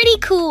 She's pretty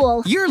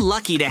cool. You're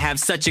lucky to have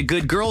such a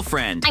good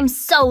girlfriend. I'm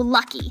so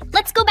lucky.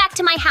 Let's go back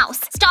to my house.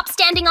 Stop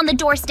standing on the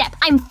doorstep.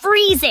 I'm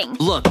freezing.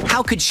 Look,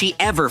 how could she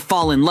ever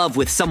fall in love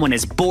with someone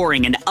as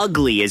boring and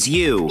ugly as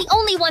you? The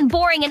only one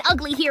boring and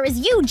ugly here is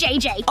you,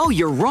 JJ. Oh,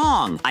 you're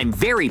wrong. I'm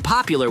very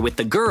popular with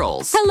the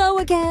girls. Hello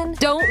again.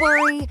 Don't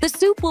worry. The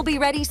soup will be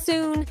ready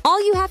soon.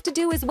 All you have to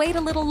do is wait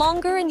a little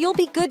longer and you'll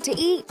be good to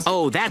eat.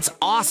 Oh, that's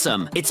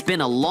awesome. It's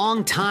been a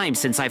long time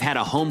since I've had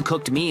a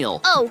home-cooked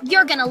meal. Oh,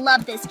 you're gonna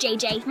love this,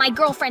 JJ. My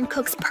girlfriend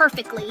cooks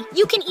perfectly.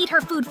 You can eat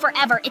her food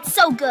forever. It's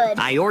so good.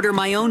 I order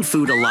my own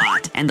food a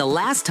lot, and the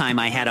last time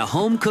I had a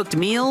home-cooked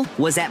meal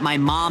was at my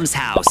mom's Grandma's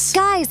house.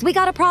 Guys, we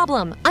got a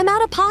problem. I'm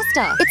out of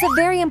pasta. It's a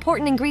very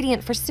important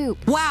ingredient for soup.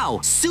 Wow,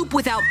 soup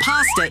without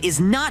pasta is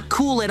not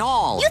cool at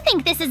all. You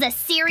think this is a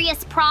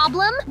serious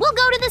problem? We'll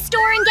go to the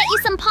store and get you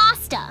some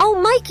pasta. Oh,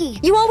 Mikey,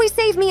 you always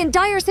save me in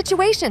dire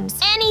situations.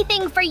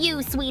 Anything for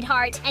you,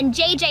 sweetheart. And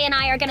JJ and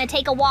I are gonna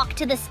take a walk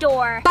to the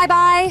store.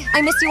 Bye-bye.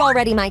 I miss you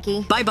already,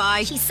 Mikey.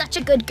 Bye-bye. She's such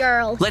a good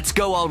girl. Let's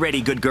go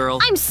already, good girl.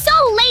 I'm so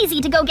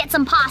lazy to go get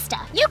some pasta.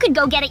 You could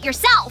go get it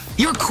yourself.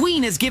 Your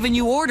queen has given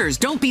you orders.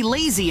 Don't be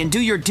lazy and do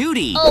your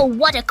duty. Oh,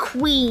 what a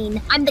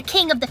queen. I'm the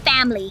king of the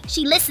family.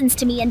 She listens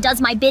to me and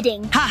does my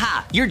bidding.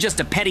 Haha, you're just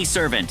a petty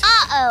servant.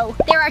 Uh-oh.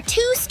 There are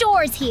 2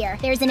 stores here.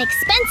 There's an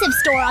expensive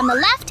store on the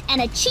left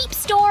and a cheap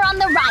store on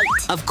the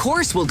right. Of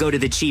course we'll go to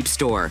the cheap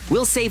store.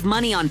 We'll save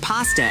money on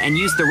pasta and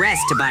use the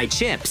rest to buy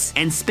chips.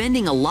 And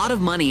spending a lot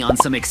of money on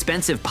some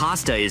expensive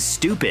pasta is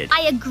stupid.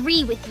 I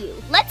agree with you.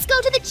 Let's go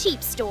to the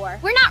cheap store.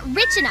 We're not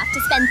rich enough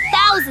to spend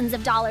thousands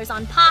of dollars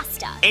on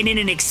pasta. And in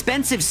an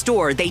expensive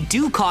store, they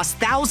do cost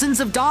thousands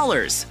of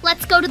dollars.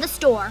 Let's go to the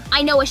store.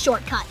 I know a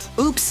shortcut.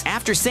 Oops,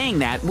 after saying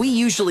that, we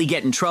usually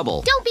get in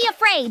trouble. Don't be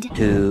afraid.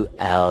 2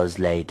 hours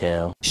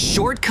later.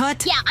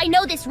 Shortcut? Yeah, I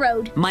know this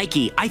road.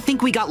 Mikey, I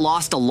think we got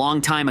lost a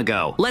long time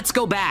ago. Let's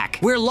go back.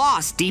 We're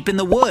lost deep in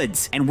the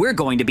woods, and we're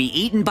going to be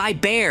eaten by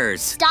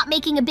bears. Stop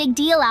making a big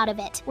deal out of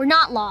it. We're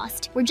not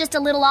lost. We're just a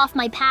little off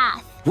my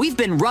path. We've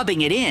been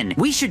rubbing it in.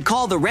 We should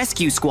call the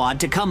rescue squad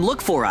to come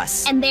look for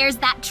us. And there's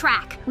that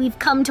track. We've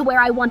come to where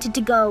I wanted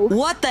to go.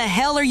 What the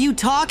hell are you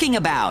talking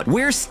about?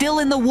 We're still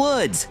in the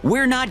woods.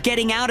 We're not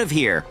getting out of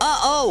here.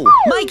 Uh-oh!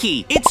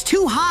 Mikey, it's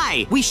too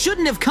high. We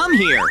shouldn't have come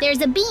here.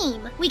 There's a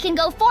beam. We can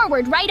go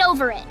forward right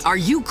over it. Are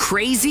you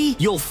crazy?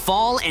 You'll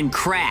fall and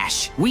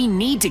crash. We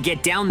need to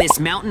get down this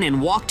mountain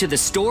and walk to the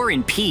store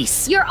in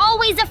peace. You're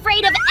always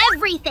afraid of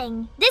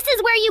everything. This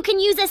is where you can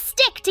use a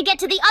stick to get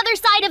to the other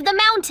side of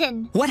the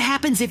mountain. What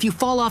happens if you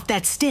fall off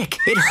that stick?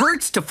 It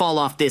hurts to fall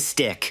off this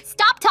stick.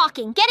 Stop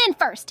talking. Get in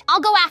first. I'll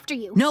go after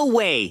you. No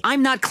way.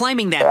 I'm not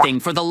climbing that thing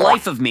for the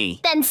life of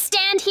me. Then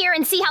stand here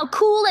and see how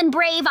cool and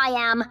brave I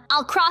am.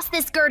 I'll cross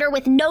this girder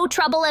with no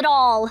trouble at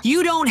all.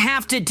 You don't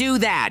have to do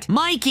that.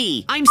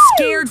 Mikey, I'm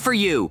scared for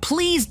you.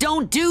 Please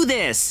don't do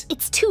this.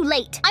 It's too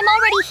late. I'm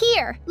already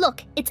here.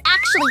 Look, it's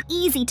actually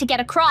easy to get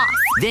across.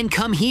 Then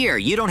come here.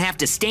 You don't have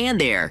to stand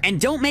there. And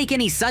don't make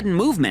any sudden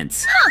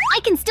movements. Huh, I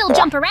can still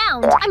jump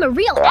around. I'm a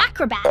real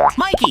acrobat.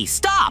 Mikey,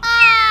 stop!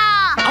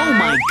 Ah! Oh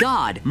my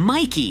god,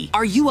 Mikey,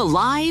 are you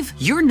alive?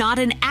 You're not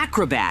an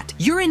acrobat.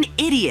 You're an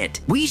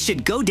idiot. We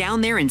should go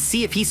down there and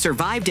see if he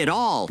survived at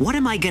all. What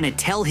am I gonna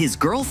tell his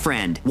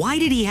girlfriend? Why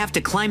did he have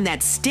to climb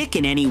that stick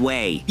in any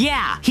way?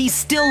 Yeah, he's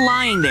still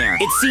lying there.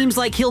 It seems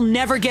like he'll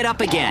never get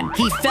up again.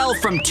 He fell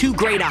from too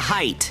great a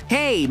height.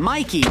 Hey,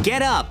 Mikey,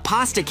 get up.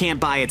 Pasta can't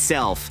buy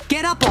itself.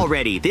 Get up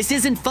already. This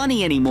isn't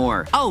funny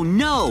anymore. Oh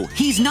no,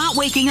 he's not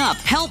waking up.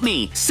 Help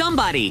me,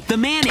 somebody. The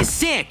man is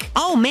sick.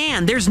 Oh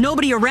man, there's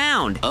nobody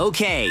around.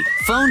 Okay,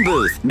 phone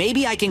booth.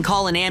 Maybe I can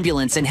call an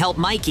ambulance and help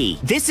Mikey.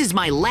 This is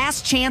my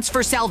last chance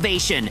for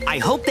salvation. I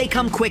hope they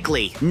come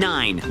quickly.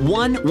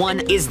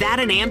 911. Is that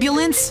an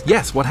ambulance?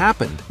 Yes, what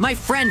happened? My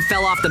friend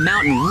fell off the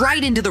mountain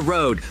right into the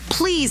road.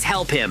 Please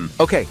help him.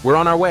 Okay, we're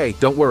on our way.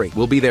 Don't worry,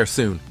 we'll be there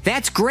soon.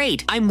 That's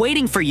great. I'm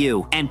waiting for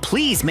you. And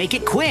please make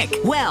it quick.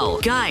 Well,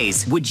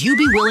 guys, would you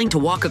be willing to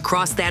walk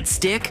across that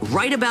stick?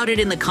 Write about it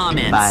in the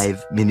comments.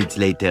 5 minutes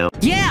later.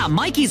 Yeah,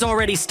 Mikey's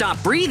already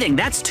stopped breathing.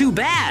 That's too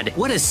bad.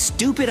 What a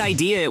stupid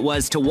idea it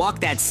was to walk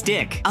that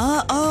stick.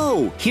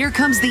 Uh-oh, here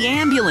comes the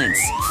ambulance.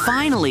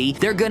 Finally,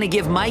 they're gonna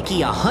give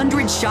Mikey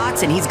 100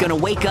 shots and he's gonna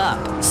wake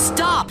up.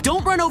 Stop!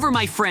 Don't run over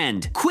my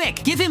friend.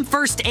 Quick, give him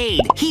first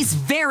aid. He's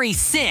very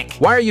sick.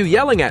 Why are you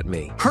yelling at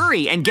me?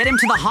 Hurry and get him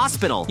to the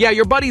hospital. Yeah,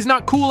 your buddy's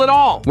not cool at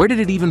all. Where did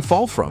it even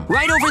fall from?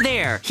 Right over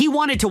there. He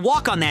wanted to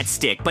walk on that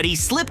stick, but he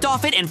slipped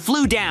off it and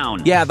flew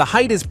down. Yeah, the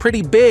height is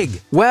pretty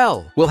big.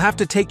 Well, we'll have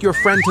to take your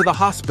friend to the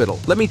hospital.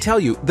 Let me tell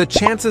you, the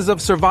chances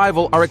of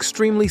survival are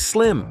extremely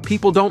slim.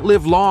 People don't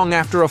live long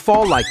after a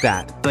fall like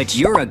that. But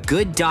you're a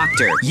good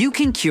doctor. You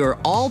can cure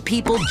all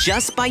people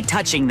just by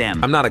touching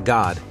them. I'm not a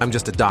god. I'm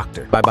just a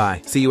doctor.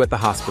 Bye-bye. See you at the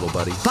hospital,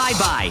 buddy.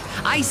 Bye-bye.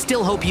 I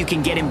still hope you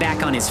can get him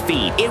back on his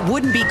feet. It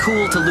wouldn't be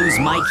cool to lose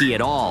Mikey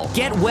at all.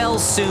 Get well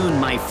soon,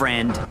 my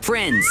friend.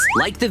 Friends,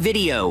 like the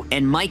video,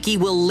 and Mikey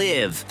will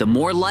live. The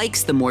more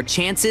likes, the more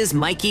chances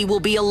Mikey will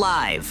be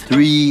alive.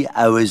 3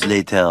 hours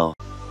later.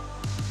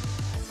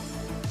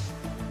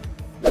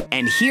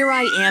 And here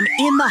I am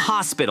in the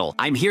hospital.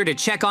 I'm here to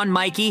check on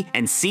Mikey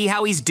and see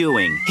how he's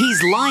doing.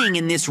 He's lying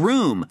in this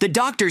room. The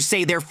doctors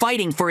say they're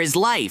fighting for his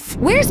life.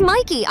 Where's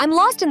Mikey? I'm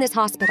lost in this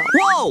hospital.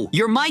 Whoa!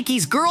 You're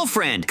Mikey's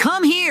girlfriend.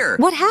 Come here.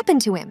 What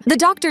happened to him? The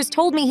doctors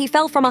told me he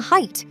fell from a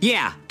height.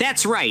 Yeah,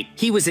 that's right.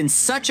 He was in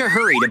such a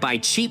hurry to buy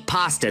cheap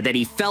pasta that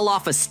he fell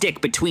off a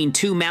stick between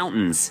 2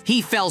 mountains.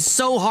 He fell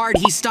so hard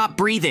he stopped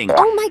breathing.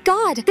 Oh my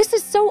god, this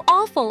is so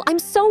awful. I'm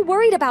so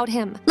worried about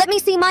him. Let me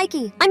see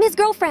Mikey. I'm his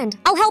girlfriend.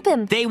 I'll help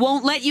him. They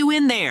won't let you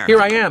in there. Here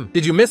I am.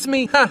 Did you miss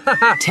me? Ha ha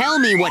ha. Tell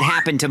me what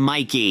happened to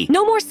Mikey.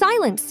 No more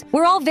silence.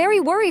 We're all very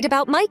worried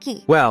about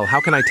Mikey. Well,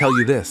 how can I tell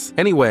you this?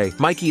 Anyway,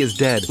 Mikey is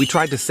dead. We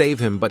tried to save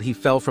him, but he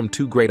fell from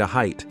too great a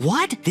height.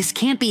 What? This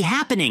can't be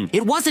happening.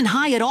 It wasn't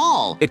high at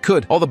all. It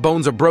could. All the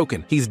bones are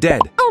broken. He's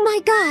dead. Oh my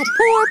God.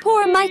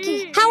 Poor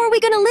Mikey. How are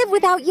we gonna live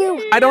without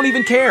you? I don't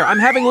even care. I'm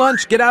having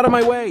lunch. Get out of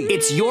my way.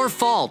 It's your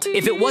fault.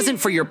 If it wasn't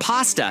for your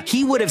pasta,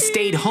 he would have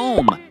stayed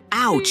home.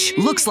 Ouch!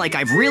 Looks like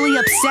I've really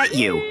upset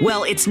you.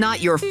 Well, it's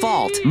not your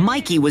fault.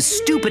 Mikey was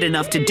stupid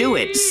enough to do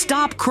it.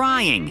 Stop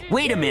crying.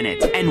 Wait a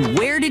minute. And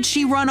where did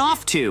she run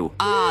off to?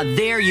 Ah,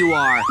 there you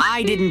are.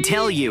 I didn't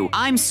tell you.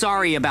 I'm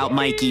sorry about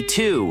Mikey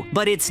too.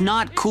 But it's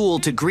not cool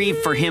to grieve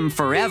for him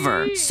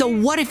forever. So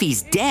what if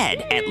he's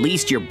dead? At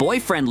least you're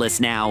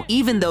boyfriendless now,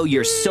 even though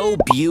you're so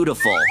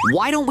beautiful.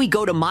 Why don't we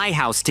go to my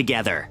house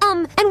together?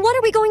 And what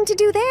are we going to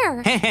do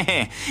there?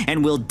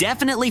 And we'll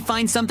definitely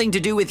find something to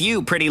do with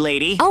you, pretty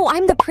lady. Oh,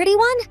 I'm the pretty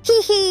one?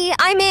 Hee hee,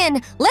 I'm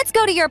in. Let's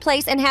go to your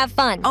place and have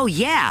fun. Oh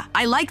yeah,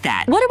 I like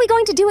that. What are we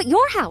going to do at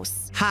your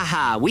house?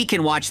 Haha, we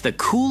can watch the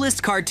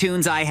coolest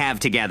cartoons I have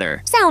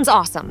together. Sounds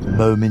awesome.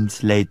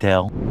 Moments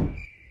later.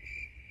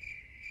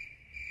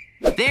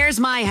 There's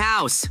my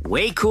house.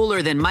 Way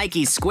cooler than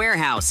Mikey's square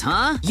house,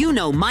 huh? You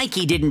know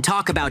Mikey didn't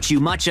talk about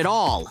you much at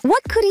all.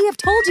 What could he have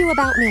told you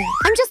about me?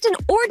 I'm just an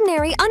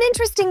ordinary,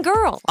 uninteresting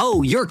girl.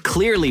 Oh, you're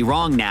clearly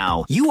wrong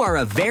now. You are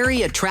a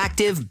very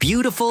attractive,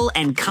 beautiful,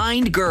 and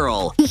kind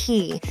girl.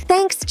 Hee.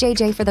 Thanks,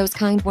 JJ, for those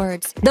kind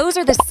words. Those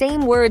are the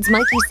same words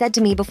Mikey said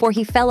to me before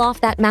he fell off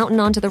that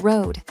mountain onto the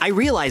road. I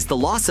realize the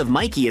loss of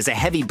Mikey is a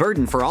heavy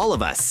burden for all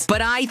of us,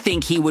 but I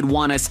think he would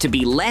want us to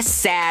be less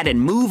sad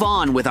and move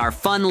on with our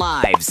fun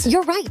lives.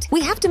 You're right.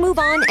 We have to move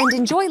on and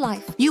enjoy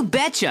life. You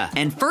betcha.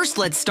 And first,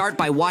 let's start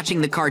by watching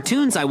the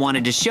cartoons I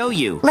wanted to show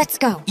you. Let's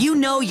go. You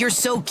know you're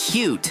so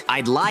cute.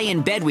 I'd lie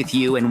in bed with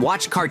you and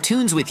watch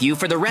cartoons with you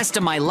for the rest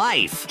of my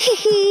life.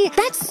 Hee.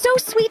 That's so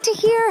sweet to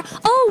hear.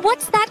 Oh,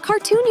 what's that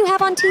cartoon you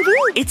have on TV?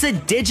 It's a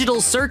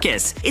digital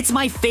circus. It's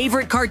my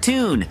favorite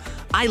cartoon.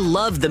 I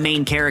love the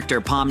main character,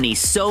 Pomni,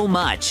 so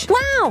much.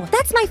 Wow,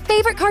 that's my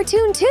favorite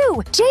cartoon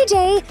too.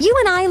 JJ, you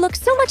and I look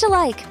so much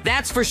alike.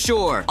 That's for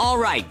sure. All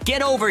right,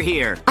 get over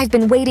here. I've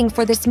been waiting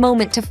for this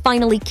moment to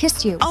finally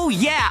kiss you. Oh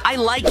yeah, I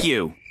like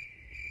you.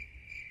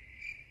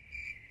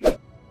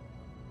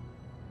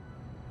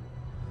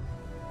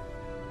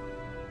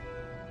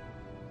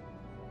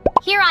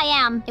 Here I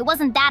am. It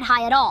wasn't that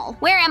high at all.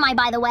 Where am I,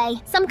 by the way?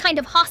 Some kind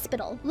of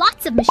hospital.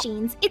 Lots of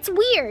machines. It's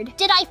weird.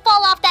 Did I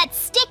fall off that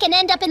stick and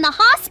end up in the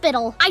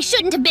hospital? I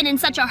shouldn't have been in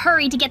such a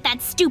hurry to get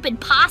that stupid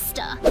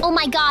pasta. Oh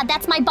my God,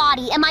 that's my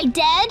body. Am I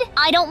dead?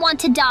 I don't want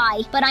to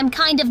die, but I'm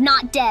kind of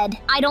not dead.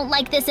 I don't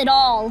like this at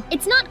all.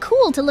 It's not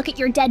cool to look at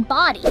your dead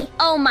body.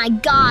 Oh my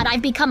God,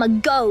 I've become a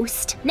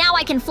ghost. Now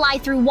I can fly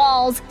through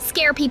walls,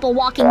 scare people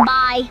walking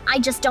by. I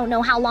just don't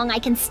know how long I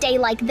can stay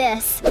like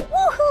this.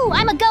 Woohoo,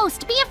 I'm a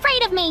ghost. Be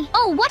afraid of me.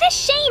 Oh, what a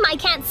shame I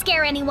can't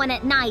scare anyone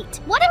at night.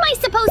 What am I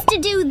supposed to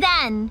do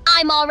then?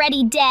 I'm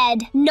already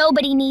dead.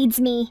 Nobody needs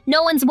me.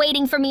 No one's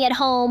waiting for me at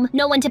home.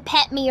 No one to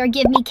pet me or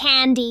give me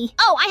candy.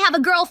 Oh, I have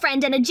a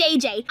girlfriend and a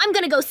JJ. I'm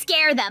gonna go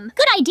scare them.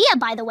 Good idea,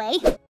 by the way.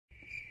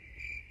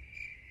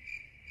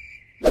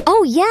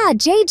 Oh yeah,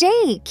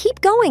 JJ, keep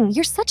going.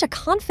 You're such a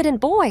confident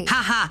boy.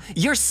 Haha,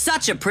 you're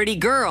such a pretty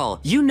girl.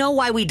 You know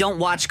why we don't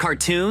watch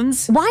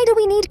cartoons? Why do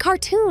we need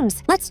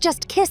cartoons? Let's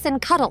just kiss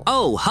and cuddle.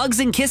 Oh, hugs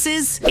and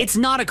kisses? It's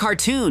not a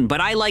cartoon, but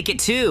I like it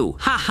too.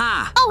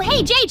 Haha. Oh,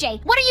 hey,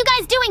 JJ, what are you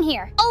guys doing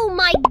here? Oh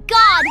my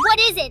God, what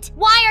is it?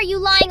 Why are you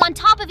lying on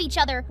top of each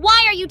other?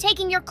 Why are you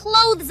taking your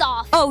clothes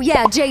off? Oh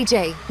yeah,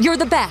 JJ, you're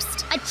the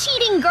best. A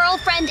cheating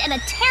girlfriend and a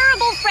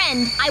terrible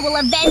friend. I will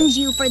avenge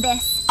you for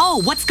this. Oh,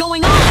 what's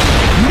going on?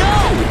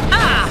 No!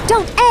 Ah!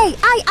 Don't,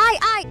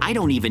 I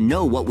don't even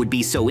know what would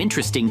be so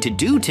interesting to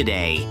do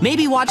today.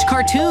 Maybe watch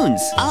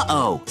cartoons.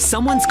 Uh-oh,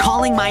 someone's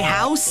calling my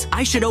house?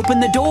 I should open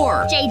the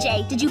door.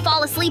 JJ, did you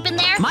fall asleep in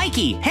there?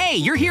 Mikey, hey,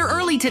 you're here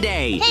early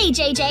today. Hey,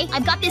 JJ,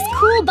 I've got this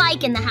cool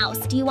bike in the house.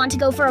 Do you want to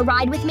go for a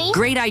ride with me?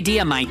 Great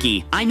idea,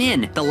 Mikey. I'm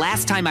in. The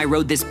last time I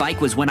rode this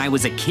bike was when I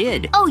was a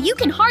kid. Oh, you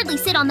can hardly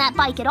sit on that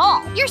bike at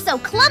all. You're so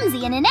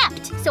clumsy and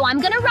inept. So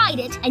I'm gonna ride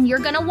it, and you're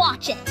gonna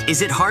watch it.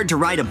 Is it hard to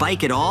ride a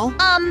bike at all?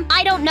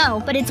 I don't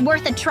know, but it's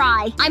worth a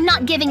try. I'm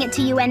not giving it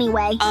to you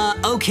anyway.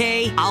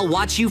 Okay. I'll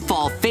watch you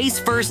fall face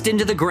first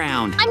into the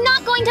ground. I'm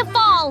not going to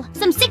fall.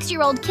 Some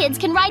 6-year-old kids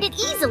can ride it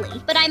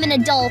easily, but I'm an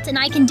adult and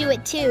I can do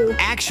it too.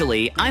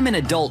 Actually, I'm an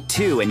adult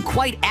too and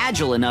quite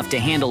agile enough to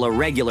handle a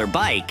regular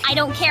bike. I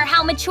don't care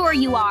how mature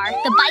you are.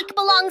 The bike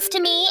belongs to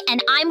me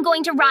and I'm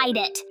going to ride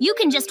it. You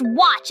can just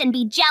watch and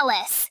be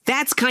jealous.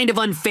 That's kind of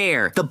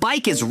unfair. The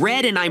bike is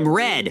red and I'm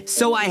red,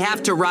 so I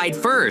have to ride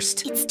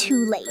first. It's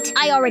too late.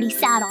 I I already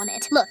sat on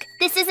it. Look,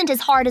 this isn't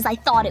as hard as I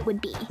thought it would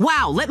be.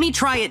 Wow, let me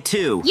try it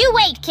too. You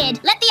wait, kid.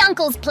 Let the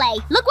uncles play.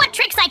 Look what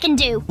tricks I can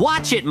do.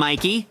 Watch it,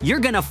 Mikey. You're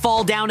gonna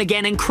fall down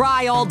again and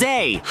cry all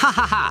day. Ha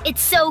ha ha.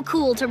 It's so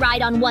cool to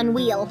ride on one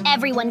wheel.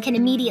 Everyone can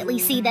immediately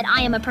see that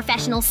I am a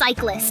professional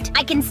cyclist.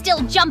 I can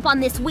still jump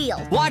on this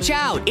wheel. Watch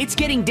out. It's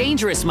getting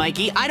dangerous,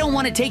 Mikey. I don't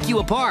want to take you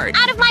apart.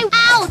 Out of my...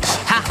 Ouch!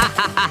 Ha ha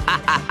ha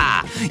ha ha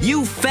ha.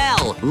 You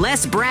fell.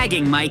 Less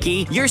bragging,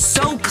 Mikey. You're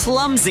so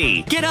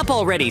clumsy. Get up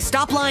already.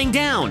 Stop lying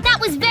down. That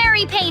was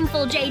very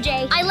painful,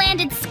 JJ. I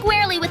landed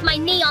squarely with my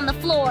knee on the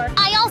floor.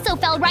 I also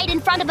fell right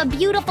in front of a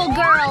beautiful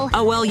girl.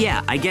 Oh, well,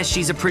 yeah. I guess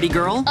she's a pretty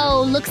girl.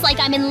 Oh, looks like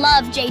I'm in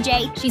love,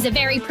 JJ. She's a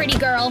very pretty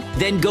girl.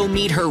 Then go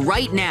meet her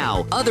right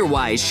now.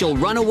 Otherwise, she'll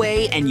run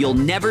away and you'll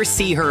never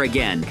see her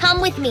again.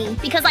 Come with me,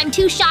 because I'm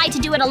too shy to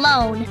do it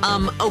alone.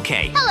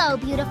 Okay. Hello,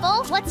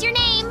 beautiful. What's your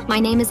name? My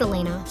name is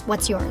Elena.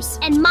 What's yours?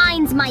 And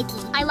mine's Mikey.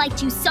 I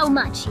liked you so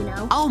much, you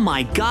know. Oh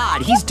my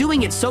God, he's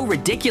doing it so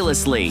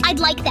ridiculously. I'd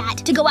like that,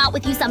 to go out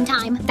with you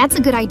sometime. That's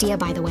a good idea,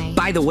 by the way.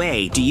 By the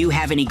way, do you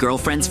have any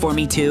girlfriends for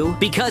me too?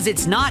 Because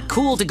it's not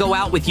cool to go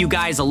out with you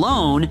guys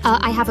alone.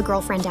 I have a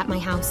girlfriend at my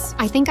house.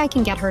 I think I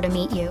can get her to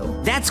meet you.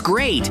 That's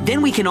great.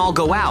 Then we can all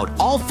go out,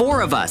 all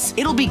 4 of us.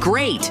 It'll be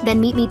great. Then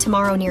meet me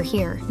tomorrow near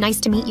here. Nice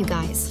to meet you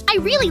guys. I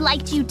really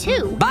liked you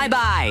too.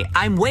 Bye-bye.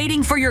 I'm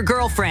waiting for your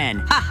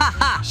girlfriend. Ha ha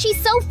ha.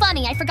 She's so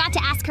funny, I forgot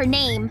to ask her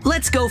name.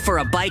 Let's go for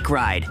a bike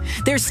ride.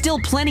 There's still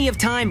plenty of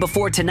time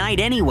before tonight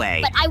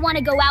anyway. But I want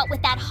to go out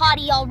with that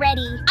hottie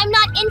already. I'm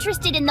not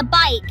interested in the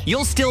bike.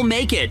 You'll still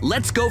make it.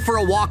 Let's go for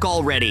a walk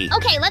already.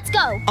 Okay, let's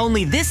go.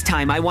 Only this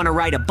time I want to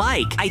ride a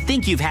bike. I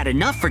think you've had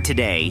enough for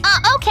today.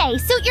 Okay,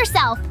 suit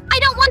yourself. I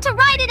don't want to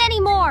ride it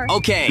anymore.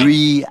 Okay.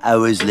 3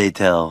 hours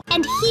later.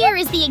 And here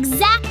is the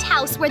exact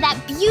house where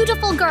that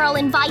beautiful girl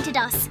invited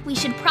us. We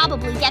should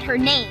probably get her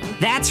name.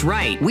 That's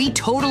right. We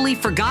totally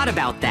forgot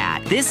about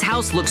that. This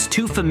house looks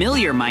too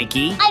familiar,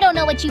 Mikey. I don't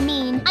know what you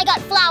mean. I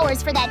got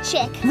flowers for that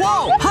chick.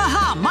 Whoa!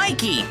 Haha,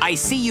 Mikey! I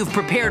see you've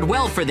prepared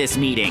well for this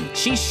meeting.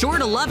 She's sure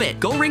to love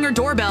it. Go ring her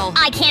doorbell.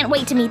 I can't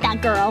wait to meet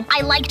that girl.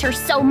 I liked her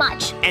so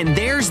much. And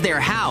there's their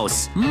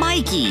house.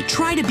 Mikey,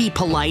 try to be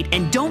polite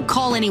and don't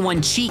call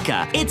anyone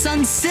chica. It's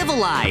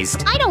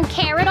uncivilized. I don't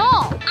care at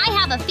all. I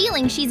have a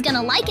feeling she's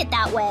gonna like it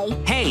that way.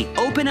 Hey,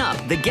 open up.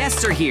 The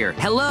guests are here.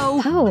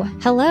 Hello? Oh,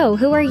 hello.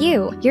 Who are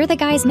you? You're the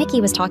guys Mickey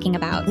was talking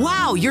about.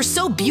 Wow, you're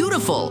so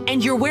beautiful.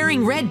 And you're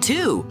wearing red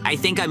too. I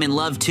think I'm in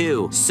love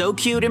too. So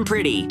cute and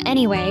pretty.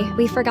 Anyway,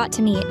 we forgot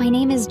to meet. My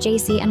name is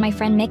JC and my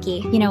friend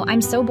Mickey. You know,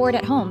 I'm so bored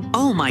at home.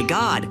 Oh my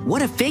God,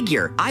 what a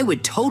figure. I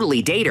would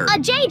totally date her.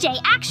 JJ,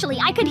 actually,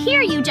 I could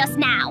hear you just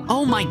now.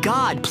 Oh my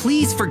God,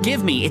 please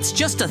forgive me. It's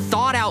just a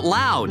thought out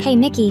loud. Hey,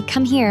 Mickey,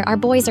 come here. Our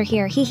boys are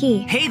here. Hee hee.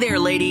 Hey there,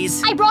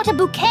 ladies. I brought a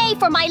bouquet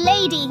for my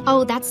lady.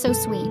 Oh, that's so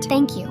sweet.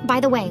 Thank you. By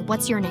the way,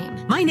 what's your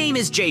name? My name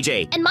is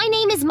JJ. And my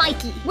name is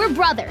Mikey. We're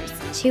brothers.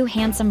 2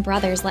 handsome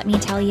brothers, let me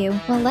tell you.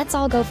 Well, let's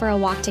all go for a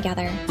walk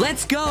together.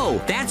 Let's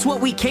go. That's what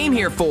we came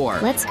here for.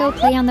 Let's go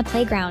play on the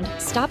playground.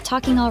 Stop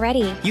talking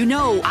already. You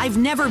know, I've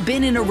never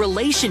been in a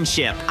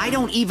relationship. I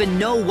don't even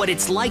know what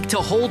it's like to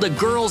hold a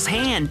girl's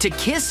hand, to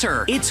kiss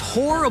her. It's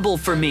horrible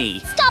for me.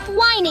 Stop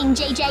whining,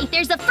 JJ.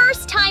 There's a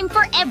first time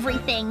for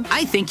everything.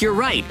 I think you're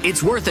right.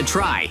 It's worth a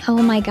try.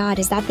 Oh my God,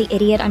 is that the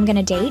idiot I'm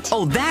gonna date?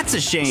 Oh, that's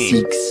a shame.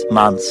 6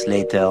 months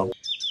later.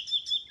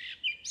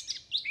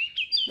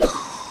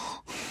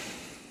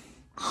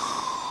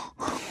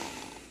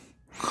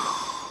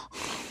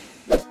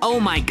 Oh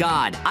my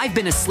God, I've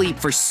been asleep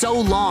for so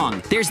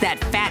long. There's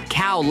that fat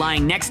cow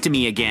lying next to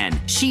me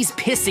again. She's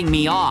pissing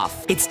me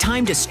off. It's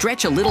time to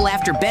stretch a little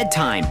after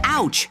bedtime.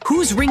 Ouch,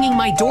 who's ringing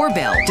my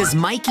doorbell? Does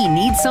Mikey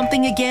need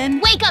something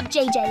again? Wake up,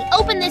 JJ.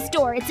 Open this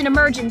door, it's an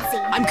emergency.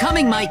 I'm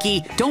coming,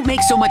 Mikey. Don't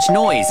make so much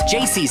noise.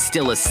 JC's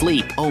still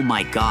asleep. Oh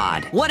my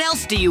God. What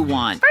else do you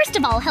want? First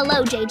of all,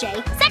 hello,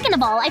 JJ. Second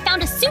of all, I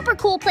found a super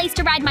cool place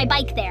to ride my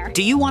bike there.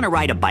 Do you want to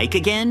ride a bike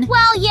again?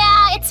 Well,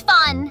 yeah, it's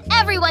fun.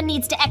 Everyone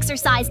needs to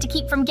exercise to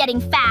keep from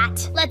getting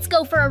fat. Let's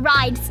go for a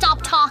ride.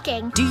 Stop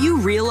talking. Do you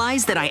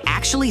realize that I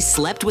actually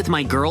slept with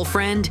my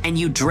girlfriend and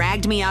you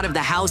dragged me out of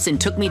the house and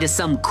took me to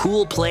some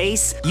cool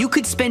place? You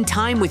could spend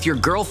time with your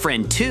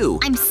girlfriend too.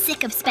 I'm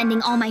sick of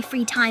spending all my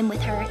free time with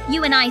her.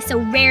 You and I so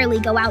rarely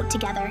go out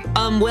together.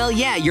 Well,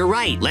 yeah, you're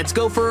right. Let's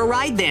go for a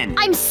ride then.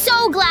 I'm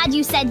so glad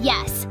you said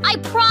yes. I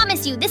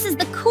promise you, this is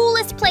the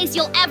coolest place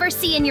you'll ever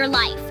see in your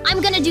life.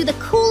 I'm gonna do the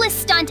coolest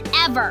stunt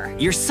ever.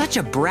 You're such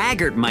a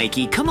braggart,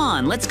 Mikey. Come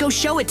on, let's go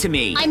show it to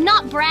me. I'm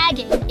not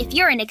bragging. If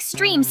you're an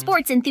extreme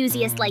sports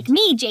enthusiast like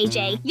me,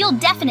 JJ, you'll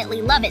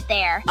definitely love it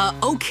there.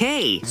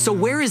 Okay. So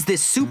where is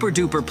this super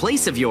duper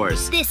place of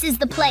yours? This is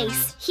the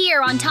place.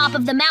 Here on top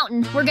of the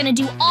mountain, we're gonna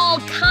do all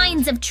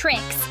kinds of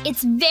tricks.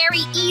 It's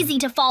very easy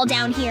to fall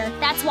down here.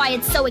 That's why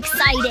it's so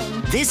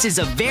exciting. This is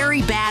a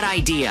very bad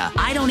idea.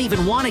 I don't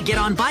even want to get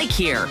on bike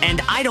here,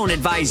 and I don't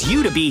advise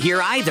you to be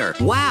here either.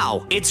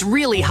 Wow, it's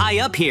really high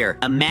up here.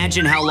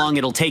 Imagine how long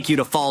it'll take you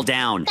to fall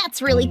down.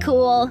 That's really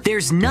cool.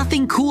 There's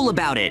nothing cool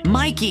about it.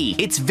 Mikey,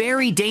 it's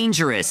very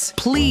dangerous.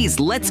 Please,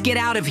 let's get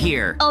out of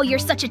here. Oh, you're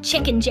such a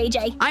chicken,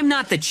 JJ. I'm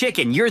not the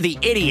chicken, you're the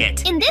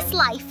idiot. In this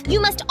life,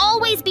 you must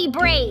always be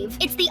brave.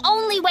 It's the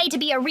only way to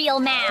be a real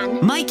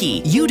man.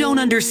 Mikey, you don't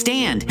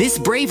understand. This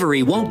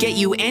bravery won't get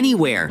you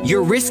anywhere.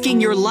 You're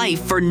risking your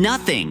life for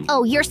nothing.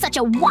 Oh, you're such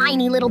a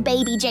whiny little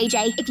baby,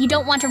 JJ. If you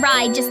don't want to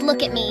ride, just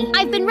look at me.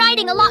 I've been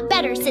riding a lot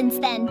better since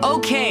then.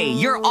 Okay,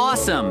 you're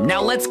awesome.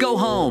 Now let's go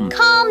home.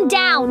 Calm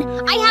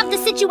down. I have the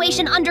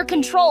situation under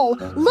control.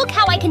 Look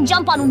how I can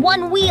jump on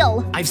one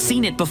wheel. I've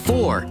seen it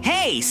before.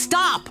 Hey,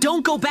 stop!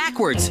 Don't go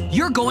backwards.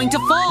 You're going to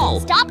fall.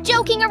 Stop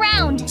joking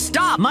around.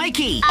 Stop,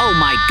 Mikey! Oh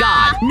my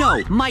God!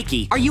 No,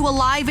 Mikey, are you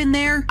alive in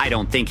there? I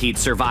don't think he'd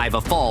survive a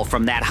fall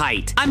from that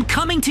height. I'm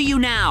coming to you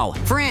now.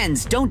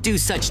 Friends, don't do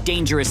such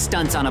dangerous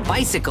stunts on a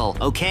bicycle,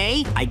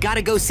 okay? I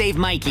gotta go save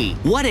Mikey.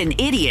 What an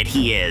idiot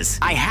he is.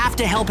 I have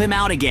to help him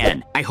out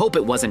again. I hope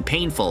it wasn't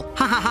painful.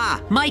 Ha ha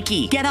ha!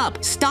 Mikey, get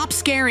up! Stop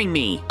scaring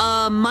me.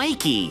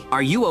 Mikey,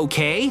 are you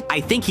okay?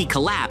 I think he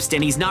collapsed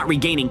and he's not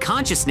regaining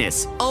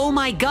consciousness. Oh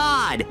my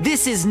God!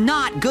 This is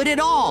not good at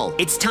all.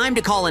 It's time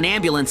to call an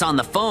ambulance on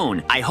the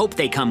phone. I hope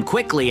they come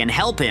quickly and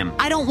help him.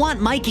 I don't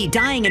want Mikey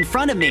dying in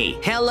front of me.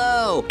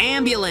 Hello,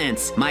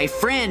 ambulance. My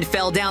friend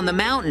fell down the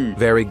mountain.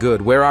 Very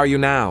good. Where are you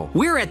now?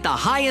 We're at the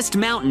highest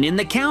mountain in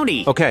the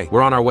county. Okay,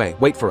 we're on our way.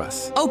 Wait for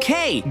us.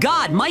 Okay,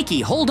 God,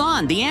 Mikey, hold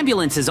on. The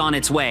ambulance is on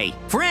its way.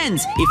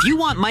 Friends, if you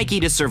want Mikey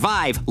to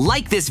survive,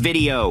 like this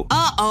video.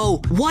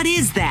 Uh-oh, what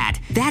is that?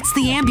 That's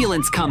the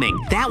ambulance coming.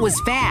 That was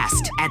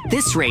fast. At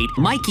this rate,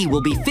 Mikey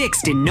will be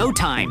fixed in no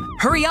time.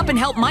 Hurry up and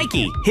help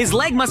Mikey. His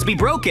leg must be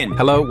broken.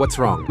 Hello, what's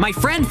wrong? My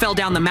friend fell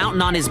down the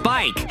mountain on his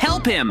bike.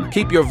 Help him.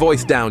 Keep your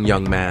voice down,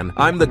 young man.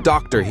 I'm the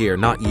doctor here,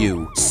 not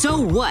you. So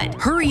what?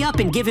 Hurry up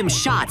and give him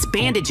shots,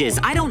 bandages,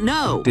 I don't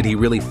know. Did he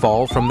really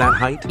fall from that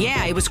height?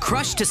 Yeah, it was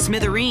crushed to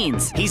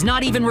smithereens. He's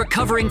not even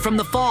recovering from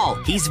the fall.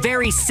 He's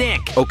very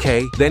sick.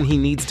 Okay, then he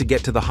needs to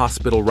get to the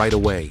hospital right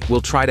away.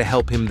 We'll try to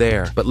help him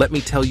there, but let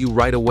me tell you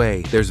right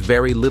away, there's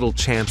very little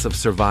chance of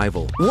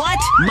survival. What?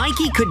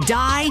 Mikey could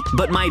die?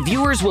 But my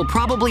viewers will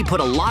probably put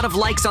a lot of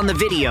likes on the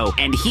video,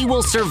 and he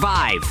will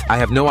survive. I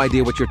have no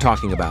idea what you're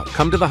talking about.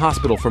 Come to the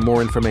hospital for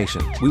more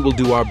information. We will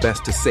do our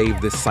best to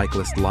save this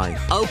cyclist's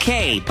life.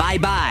 Okay,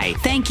 bye-bye.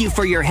 Thank you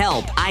for your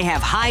help. I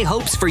have high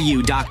hopes for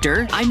you,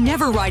 doctor. I'm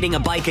never riding a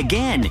bike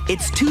again.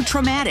 It's too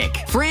traumatic.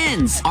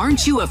 Friends,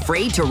 aren't you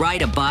afraid to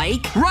ride a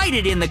bike? Write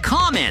it in the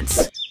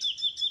comments.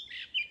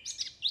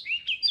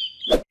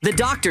 The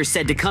doctor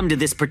said to come to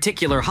this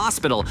particular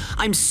hospital.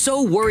 I'm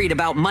so worried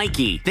about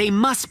Mikey. They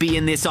must be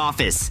in this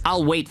office.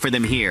 I'll wait for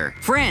them here.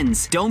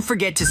 Friends, don't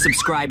forget to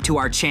subscribe to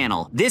our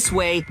channel. This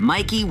way,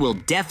 Mikey will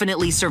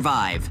definitely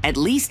survive. At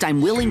least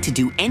I'm willing to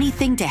do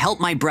anything to help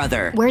my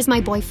brother. Where's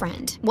my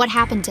boyfriend? What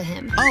happened to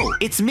him? Oh,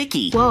 it's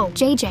Mickey. Whoa,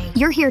 JJ,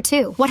 you're here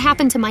too. What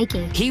happened to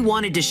Mikey? He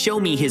wanted to show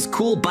me his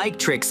cool bike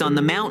tricks on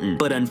the mountain,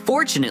 but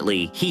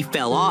unfortunately, he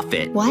fell off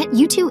it. What?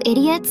 You two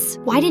idiots?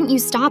 Why didn't you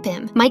stop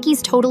him?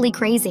 Mikey's totally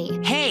crazy.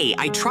 Hey,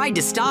 I tried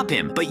to stop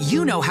him, but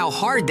you know how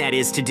hard that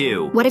is to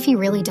do. What if he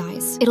really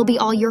dies? It'll be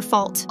all your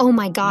fault. Oh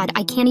my God,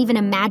 I can't even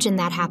imagine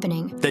that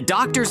happening. The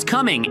doctor's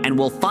coming, and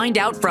we'll find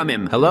out from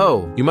him.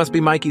 Hello, you must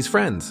be Mikey's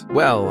friends.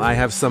 Well, I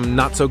have some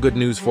not-so-good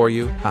news for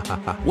you. Ha ha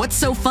ha. What's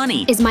so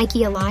funny? Is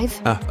Mikey alive?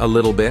 A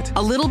little bit.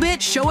 A little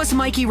bit? Show us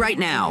Mikey right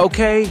now.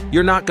 Okay,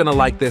 you're not gonna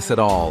like this at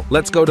all.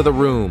 Let's go to the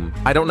room.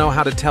 I don't know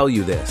how to tell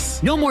you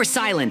this. No more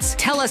silence.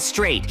 Tell us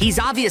straight. He's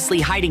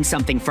obviously hiding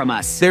something from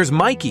us. There's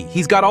Mikey.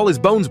 He's got all his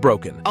bones broken.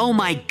 Oh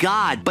my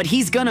God, but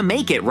he's gonna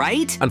make it,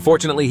 right?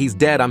 Unfortunately, he's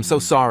dead. I'm so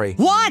sorry.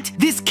 What?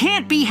 This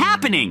can't be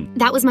happening.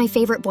 That was my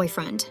favorite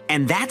boyfriend.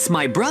 And that's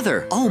my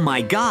brother. Oh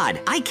my God,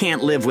 I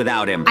can't live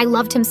without him. I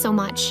loved him so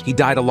much. He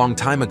died a long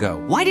time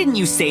ago. Why didn't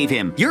you save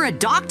him? You're a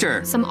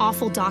doctor. Some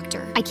awful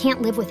doctor. I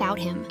can't live without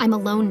him. I'm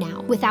alone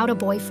now, without a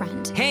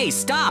boyfriend. Hey,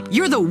 stop.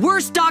 You're the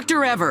worst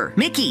doctor ever.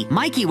 Mickey,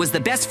 Mikey was the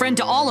best friend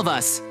to all of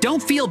us.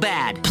 Don't feel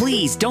bad.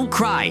 Please, don't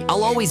cry.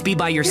 I'll always be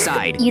by your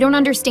side. You don't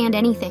understand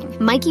anything.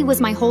 Mikey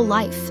was my whole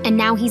life, and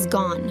now he's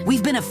gone.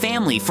 We've been a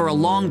family for a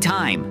long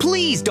time.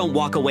 Please don't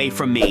walk away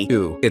from me.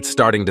 Ew, it's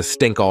starting to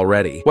stink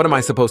already. What am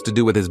I supposed to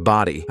do with his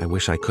body? I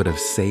wish I could have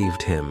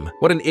saved him.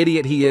 What an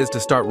idiot he is to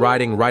start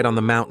riding right on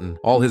the mountain.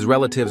 All his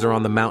relatives are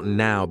on the mountain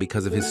now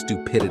because of his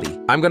stupidity.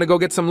 I'm gonna go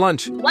get some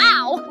lunch.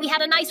 Wow, we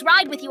had a nice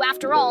ride with you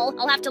after all.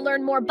 I'll have to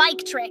learn more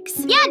bike tricks.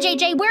 Yeah,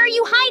 JJ, where are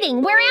you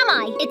hiding? Where am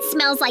I? It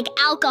smells like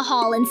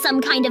alcohol and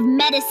some kind of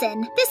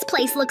medicine. This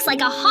place looks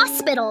like a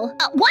hospital.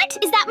 What?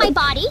 Is that my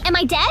body? Am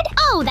I dead?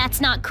 Oh,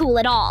 that's not cool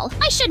at all.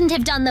 I shouldn't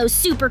have done those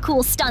super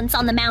cool stunts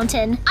on the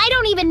mountain. I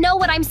don't even know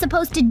what I'm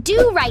supposed to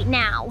do right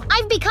now.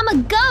 I've become a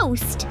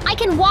ghost. I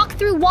can walk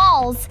through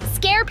walls,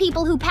 scare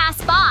people who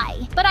pass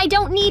by, but I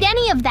don't need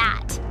any of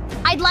that.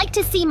 I'd like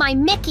to see my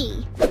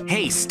Mickey.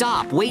 Hey,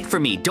 stop. Wait for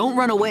me. Don't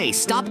run away.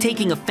 Stop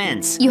taking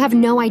offense. You have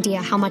no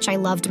idea how much I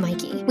loved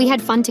Mikey. We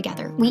had fun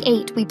together. We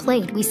ate, we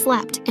played, we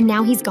slept, and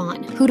now he's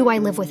gone. Who do I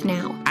live with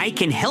now? I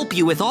can help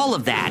you with all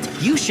of that.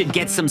 You should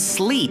get some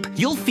sleep.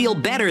 You'll feel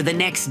better the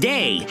next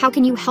day. How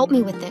can you help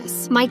me with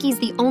this? Mikey's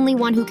the only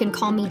one who can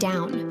calm me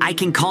down. I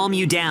can calm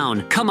you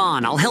down. Come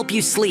on, I'll help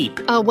you sleep.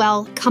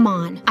 Well, come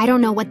on. I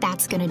don't know what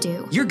that's gonna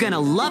do. You're gonna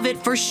love it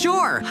for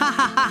sure. Ha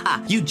ha ha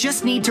ha. You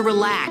just need to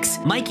relax.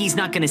 Mikey's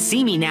not gonna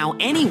see me now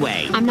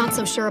anyway. I'm not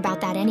so sure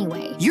about that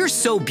anyway. You're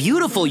so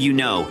beautiful, you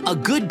know. A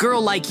good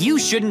girl like you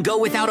shouldn't go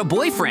without a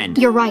boyfriend.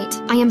 You're right.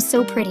 I am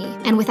so pretty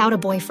and without a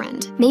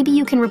boyfriend. Maybe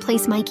you can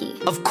replace Mikey.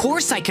 Of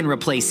course I can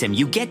replace him.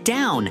 You get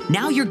down.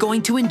 Now you're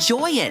going to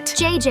enjoy it.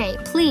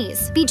 JJ,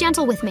 please, be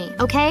gentle with me,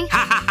 okay?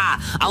 Ha ha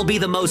ha. I'll be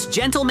the most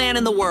gentle man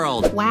in the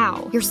world.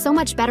 Wow, you're so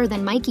much better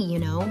than Mikey, you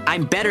know.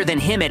 I'm better than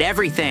him at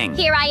everything.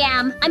 Here I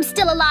am. I'm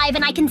still alive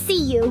and I can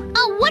see you.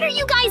 Oh, what are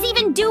you guys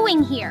even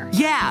doing here?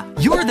 Yeah,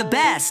 you're the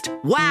best.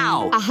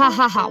 Wow.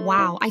 Ha,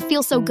 wow. I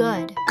feel so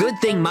good. Good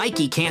thing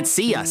Mikey can't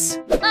see us.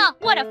 Oh,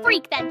 what a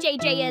freak that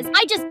JJ is.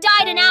 I just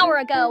died an hour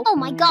ago. Oh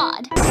my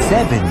god.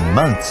 7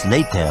 months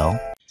later.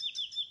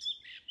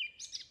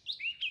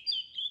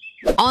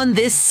 On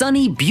this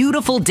sunny,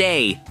 beautiful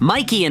day,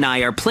 Mikey and I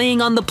are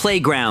playing on the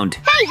playground.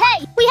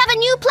 Hey, we have a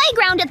new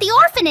playground at the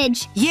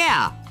orphanage.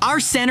 Yeah, our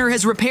center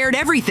has repaired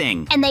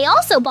everything. And they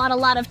also bought a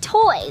lot of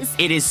toys.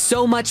 It is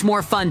so much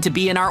more fun to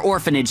be in our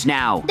orphanage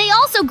now. They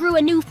also grew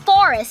a new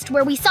forest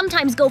where we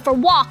sometimes go for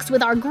walks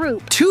with our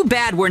group. Too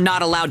bad we're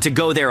not allowed to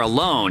go there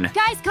alone.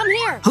 Guys, come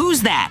here.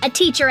 Who's that? A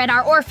teacher at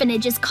our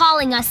orphanage is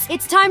calling us.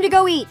 It's time to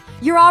go eat.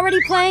 You're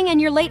already playing and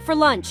you're late for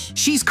lunch.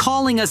 She's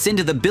calling us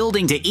into the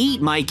building to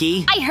eat,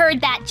 Mikey. I heard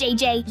that,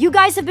 JJ. You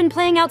guys have been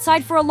playing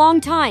outside for a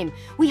long time.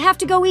 We have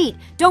to go eat.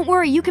 Don't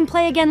worry, you can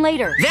play again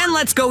later. Then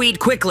let's go eat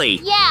quickly.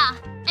 Yeah,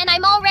 and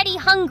I'm already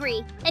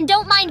hungry. And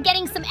don't mind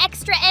getting some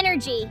extra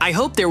energy. I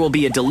hope there will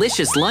be a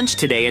delicious lunch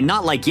today and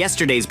not like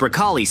yesterday's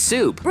broccoli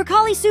soup.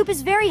 Broccoli soup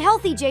is very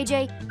healthy,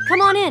 JJ.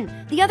 Come on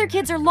in. The other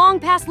kids are long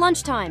past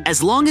lunchtime.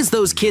 As long as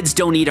those kids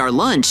don't eat our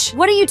lunch.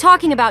 What are you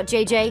talking about,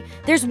 JJ?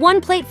 There's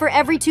one plate for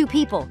every 2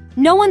 people.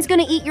 No one's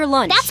gonna eat your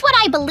lunch. That's what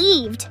I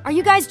believed. Are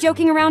you guys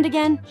joking around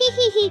again?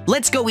 Hee.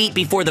 Let's go eat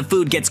before the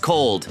food gets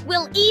cold.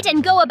 We'll eat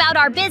and go about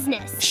our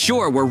business.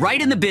 Sure, we're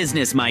right in the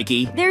business,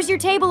 Mikey. There's your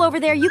table over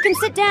there. You can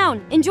sit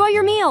down. Enjoy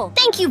your meal.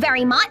 Thank you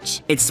very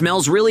much. It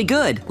smells really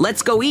good.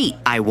 Let's go eat.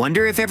 I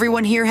wonder if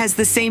everyone here has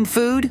the same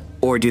food?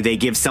 Or do they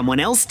give someone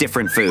else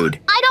different food?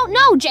 I don't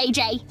know,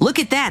 JJ. Look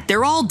at that.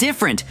 They're all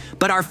different.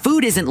 But our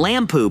food isn't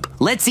lamb poop.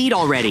 Let's eat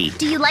already.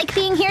 Do you like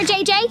being here,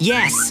 JJ?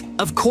 Yes,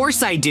 of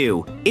course I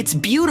do. It's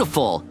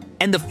beautiful.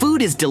 And the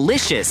food is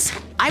delicious.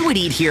 I would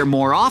eat here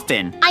more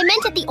often. I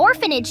meant at the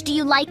orphanage. Do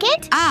you like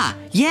it? Ah,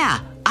 yeah.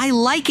 I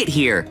like it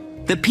here.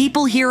 The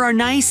people here are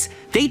nice.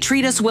 They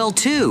treat us well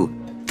too.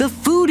 The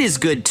food is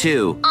good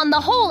too. On the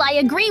whole, I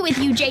agree with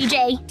you,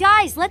 JJ.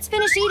 Guys, let's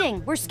finish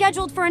eating. We're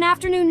scheduled for an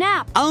afternoon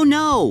nap. Oh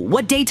no,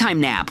 what daytime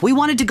nap? We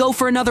wanted to go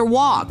for another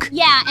walk.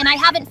 Yeah, and I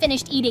haven't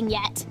finished eating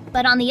yet.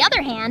 But on the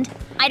other hand,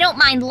 I don't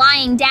mind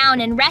lying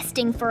down and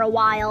resting for a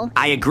while.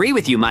 I agree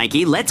with you,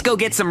 Mikey. Let's go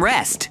get some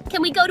rest.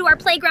 Can we go to our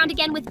playground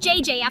again with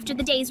JJ after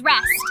the day's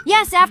rest?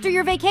 Yes, after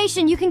your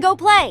vacation, you can go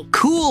play.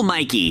 Cool,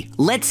 Mikey.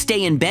 Let's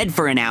stay in bed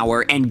for an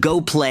hour and go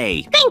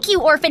play. Thank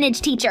you, orphanage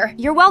teacher.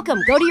 You're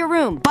welcome. Go to your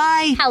room.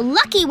 Bye. How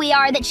lucky we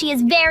are that she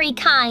is very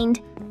kind.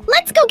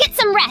 Let's go get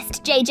some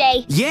rest,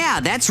 JJ.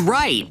 Yeah, that's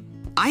right.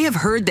 I have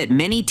heard that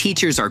many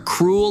teachers are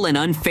cruel and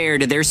unfair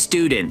to their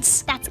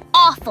students. That's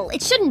awful.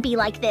 It shouldn't be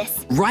like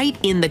this. Write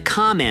in the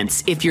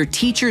comments if your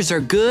teachers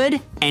are good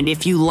and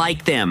if you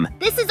like them.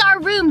 This is our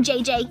room,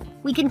 JJ.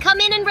 We can come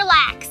in and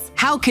relax.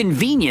 How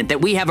convenient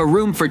that we have a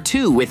room for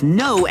 2 with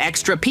no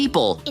extra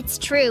people. It's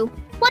true.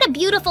 What a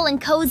beautiful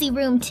and cozy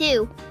room,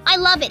 too. I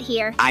love it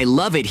here. I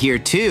love it here,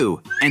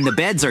 too. And the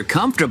beds are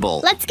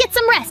comfortable. Let's get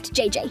some rest,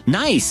 JJ.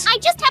 Nice. I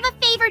just have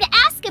a favor to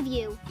ask of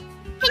you.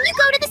 Can you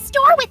go to the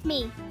store with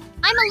me?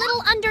 I'm a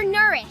little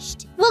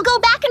undernourished. We'll go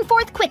back and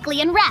forth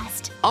quickly and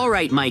rest. All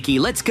right, Mikey,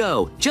 let's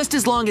go. Just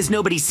as long as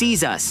nobody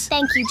sees us.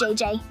 Thank you,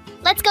 JJ.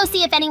 Let's go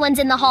see if anyone's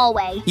in the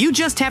hallway. You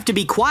just have to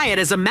be quiet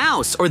as a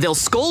mouse or they'll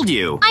scold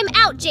you. I'm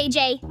out,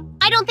 JJ.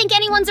 I don't think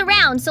anyone's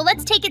around, so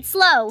let's take it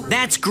slow.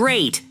 That's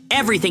great.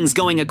 Everything's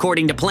going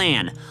according to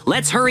plan.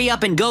 Let's hurry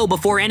up and go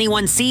before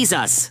anyone sees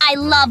us. I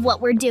love what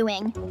we're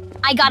doing.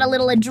 I got a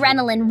little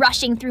adrenaline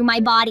rushing through my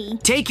body.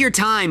 Take your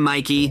time,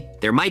 Mikey.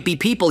 There might be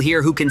people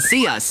here who can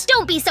see us.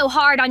 Don't be so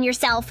hard on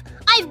yourself.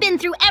 I've been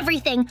through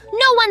everything.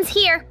 No one's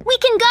here. We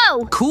can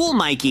go. Cool,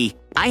 Mikey.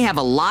 I have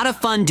a lot of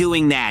fun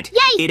doing that.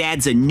 Yay! It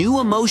adds a new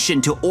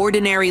emotion to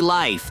ordinary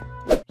life.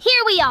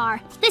 Here we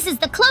are. This is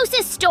the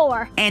closest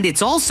store. And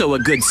it's also a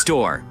good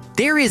store.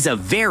 There is a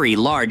very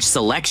large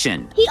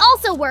selection. He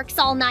also works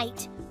all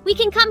night. We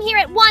can come here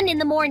at 1 in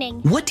the morning.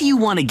 What do you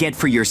want to get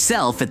for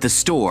yourself at the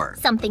store?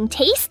 Something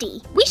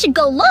tasty. We should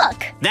go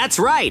look. That's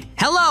right.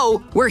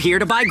 Hello. We're here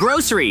to buy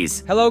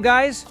groceries. Hello,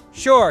 guys.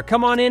 Sure,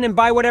 come on in and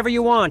buy whatever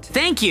you want.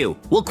 Thank you.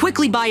 We'll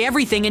quickly buy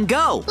everything and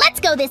go.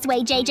 Let's go this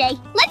way, JJ.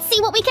 Let's see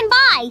what we can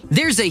buy.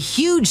 There's a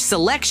huge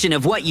selection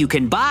of what you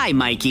can buy,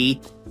 Mikey.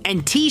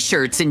 And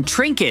t-shirts and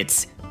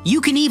trinkets. You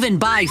can even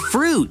buy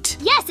fruit.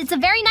 Yes, it's a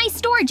very nice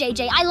store,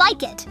 JJ. I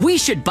like it. We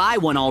should buy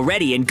one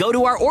already and go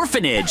to our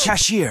orphanage.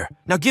 Cashier,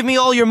 now give me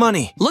all your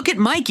money. Look at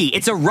Mikey.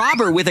 It's a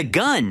robber with a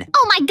gun.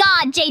 Oh my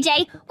God,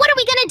 JJ. What are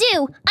we gonna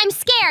do? I'm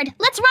scared.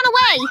 Let's run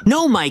away.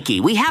 No,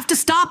 Mikey. We have to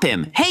stop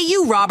him. Hey,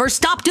 you robber,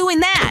 stop doing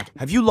that.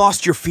 Have you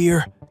lost your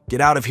fear? Get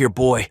out of here,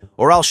 boy,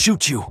 or I'll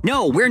shoot you.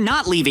 No, we're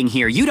not leaving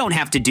here. You don't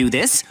have to do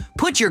this.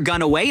 Put your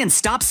gun away and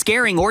stop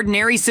scaring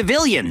ordinary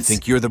civilians.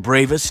 Think you're the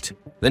bravest?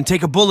 Then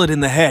take a bullet in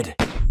the head.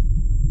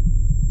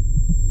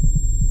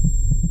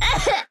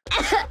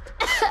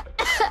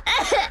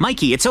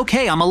 Mikey, it's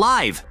okay. I'm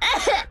alive.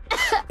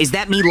 Is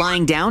that me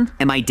lying down?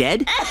 Am I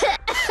dead?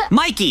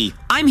 Mikey,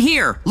 I'm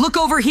here. Look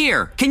over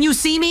here. Can you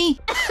see me?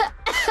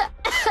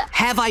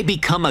 Have I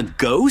become a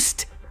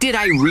ghost? Did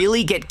I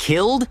really get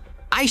killed?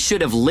 I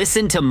should have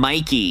listened to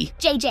Mikey.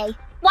 JJ,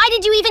 why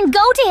did you even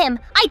go to him?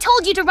 I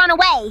told you to run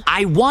away.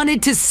 I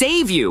wanted to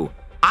save you.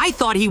 I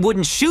thought he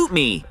wouldn't shoot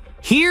me.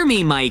 Hear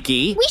me,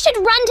 Mikey. We should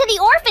run to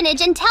the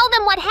orphanage and tell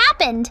them what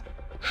happened.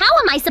 How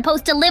am I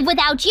supposed to live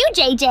without you,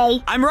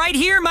 JJ? I'm right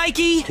here,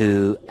 Mikey.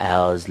 2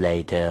 hours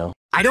later.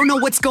 I don't know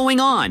what's going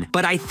on,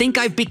 but I think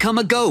I've become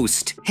a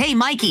ghost. Hey,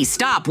 Mikey,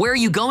 stop. Where are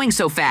you going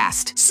so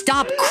fast?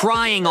 Stop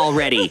crying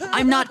already.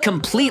 I'm not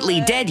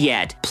completely dead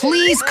yet.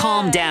 Please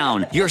calm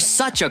down. You're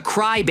such a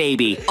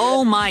crybaby.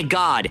 Oh my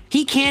God,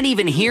 he can't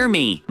even hear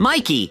me.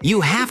 Mikey, you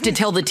have to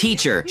tell the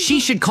teacher. She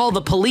should call the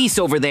police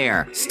over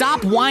there.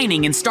 Stop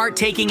whining and start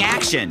taking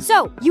action.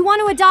 So, you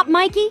want to adopt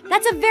Mikey?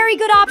 That's a very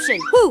good option.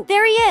 Who?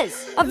 There he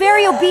is. A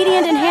very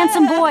obedient and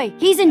handsome boy.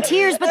 He's in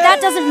tears, but that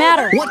doesn't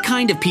matter. What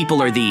kind of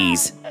people are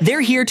these?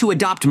 They're here to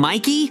adopt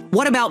Mikey?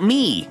 What about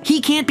me?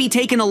 He can't be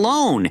taken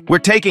alone. We're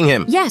taking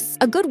him. Yes,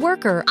 a good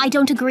worker. I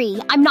don't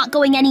agree. I'm not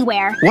going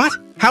anywhere. What?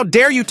 How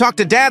dare you talk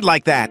to Dad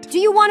like that? Do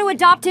you want to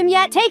adopt him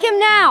yet? Take him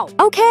now.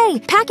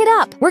 Okay, pack it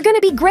up. We're gonna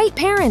be great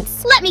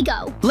parents. Let me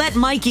go. Let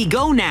Mikey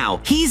go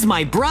now. He's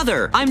my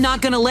brother. I'm not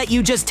gonna let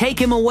you just take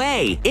him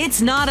away.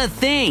 It's not a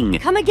thing.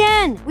 Come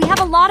again. We have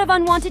a lot of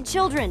unwanted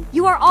children.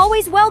 You are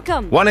always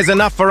welcome. One is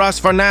enough for us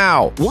for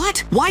now.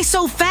 What? Why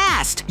so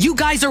fast? You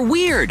guys are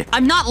weird.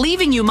 I'm not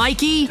leaving you,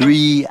 Mikey.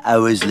 3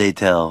 hours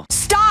later.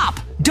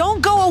 Stop!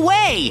 Don't go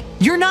away!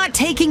 You're not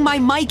taking my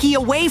Mikey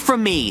away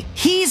from me.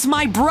 He's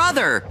my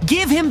brother.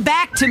 Give him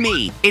back to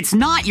me. It's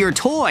not your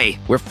toy.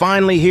 We're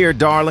finally here,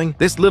 darling.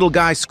 This little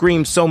guy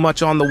screamed so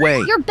much on the way.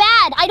 You're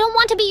bad. I don't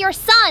want to be your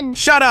son.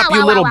 Shut up, Ow,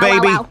 you ow, little ow,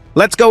 baby. ow, ow.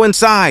 Let's go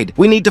inside.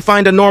 We need to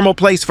find a normal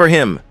place for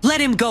him.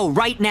 Let him go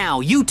right now,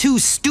 you two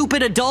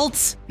stupid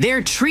adults.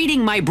 They're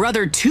treating my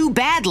brother too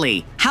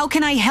badly. How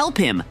can I help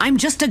him? I'm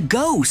just a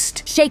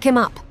ghost. Shake him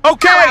up.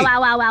 Okay! Ow,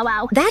 ow, ow, ow,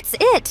 ow. That's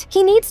it.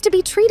 He needs to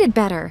be treated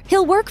better.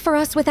 He'll work for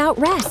us without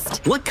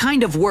rest. What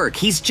kind of work?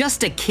 He's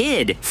just a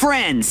kid.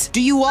 Friends,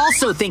 do you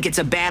also think it's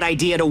a bad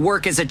idea to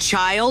work as a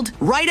child?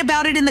 Write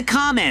about it in the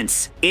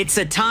comments. It's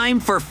a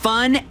time for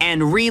fun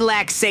and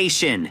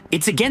relaxation.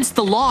 It's against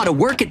the law to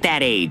work at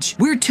that age.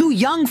 We're too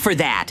young for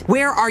that.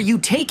 Where are you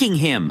taking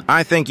him?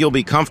 I think you'll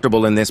be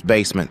comfortable in this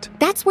basement.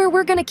 That's where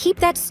we're gonna keep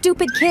that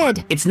stupid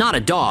kid. It's not a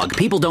dog.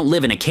 People don't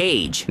live in a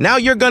cage. Now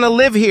you're gonna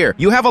live here.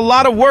 You have a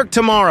lot of work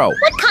tomorrow.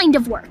 What kind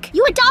of work?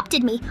 You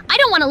adopted me. I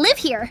don't want to live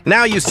here.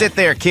 Now you sit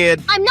there,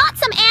 kid. I'm not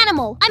some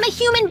animal. I'm a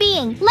human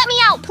being. Let me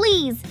out,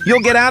 please.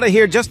 You'll get out of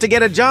here just to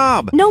get a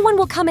job. No one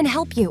will come and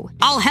help you.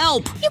 I'll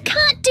help. You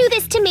can't do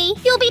this to me.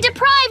 You'll be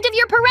deprived of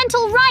your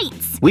parental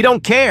rights. We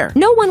don't care.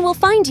 No one will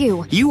find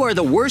you. You are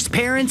the worst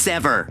parents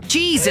ever.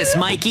 Jesus,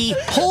 Mikey,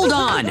 hold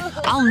on.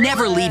 I'll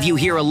never leave you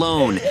here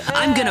alone.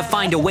 I'm gonna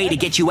find a way to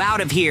get you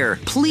out of here.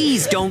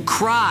 Please don't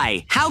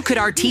cry. How could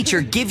our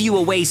teacher give you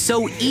away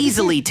so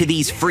easily to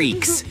these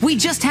freaks? We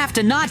just have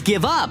to not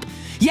give up.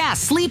 Yeah,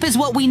 sleep is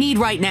what we need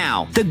right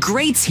now. The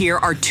grates here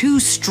are too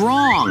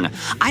strong.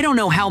 I don't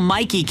know how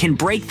Mikey can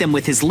break them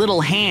with his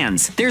little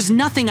hands. There's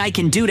nothing I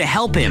can do to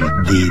help him.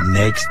 The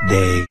next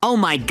day. Oh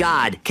my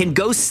God, can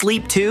ghosts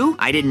sleep too?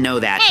 I didn't know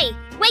that. Hey,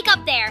 wake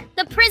up there.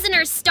 The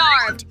prisoner's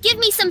starved. Give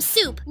me some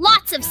soup.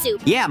 Lots of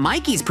soup. Yeah,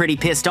 Mikey's pretty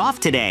pissed off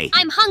today.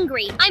 I'm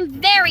hungry. I'm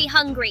very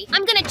hungry.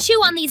 I'm gonna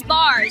chew on these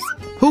bars.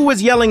 Who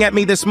was yelling at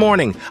me this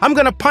morning? I'm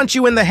gonna punch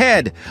you in the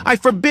head. I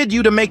forbid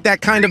you to make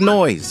that kind of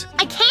noise.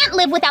 I can't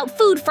live without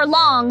food for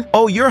long.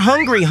 Oh, you're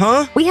hungry,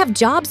 huh? We have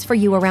jobs for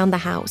you around the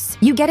house.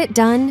 You get it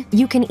done,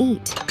 you can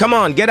eat. Come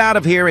on, get out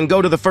of here and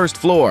go to the first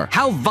floor.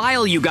 How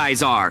vile you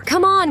guys are.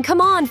 Come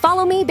on,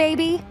 follow me,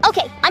 baby.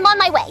 Okay, I'm on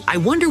my way. I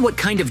wonder what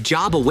kind of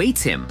job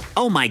awaits him.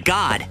 Oh my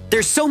God,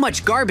 there's so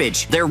much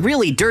garbage. They're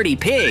really dirty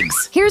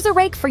pigs. Here's a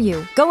rake for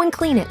you. Go and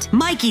clean it.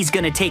 Mikey's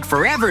gonna take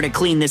forever to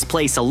clean this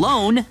place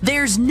alone.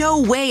 There's no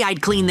way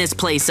I'd clean this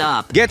place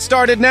up. Get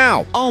started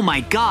now. Oh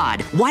my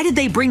God, why did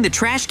they bring the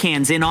trash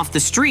cans in off the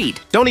street?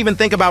 Don't even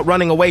think about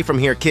running away from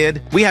here,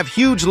 kid. We have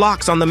huge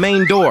locks on the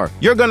main door.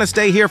 You're gonna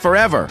stay here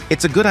forever.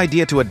 It's a good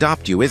idea to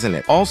adopt you, isn't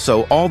it?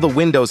 Also, all the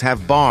windows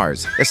have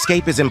bars.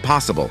 Escape is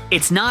impossible.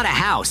 It's not a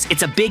house,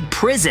 it's a big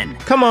prison.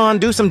 listen. Come on,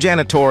 do some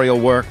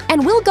janitorial work.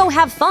 And we'll go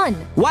have fun.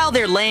 While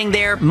they're laying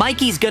there,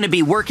 Mikey's gonna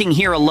be working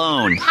here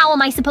alone. How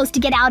am I supposed to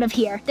get out of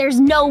here? There's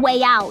no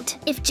way out.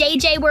 If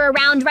JJ were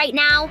around right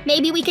now,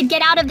 maybe we could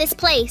get out of this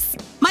place.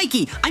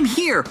 Mikey, I'm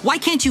here. Why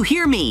can't you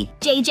hear me?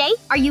 JJ,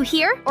 are you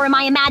here, or am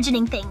I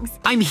imagining things?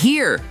 I'm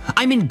here.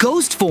 I'm in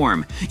ghost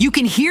form. You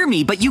can hear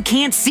me, but you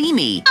can't see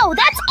me. Oh,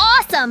 that's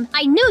awesome!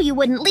 I knew you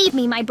wouldn't leave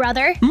me, my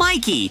brother.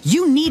 Mikey,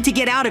 you need to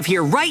get out of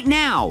here right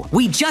now.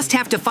 We just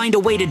have to find a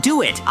way to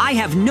do it. I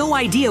have no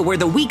idea where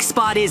the weak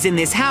spot is in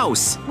this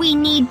house. We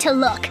need to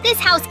look. This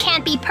house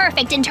can't be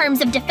perfect in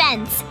terms of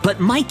defense. But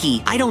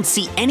Mikey, I don't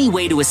see any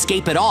way to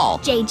escape at all.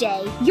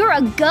 JJ, you're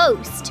a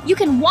ghost. You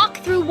can walk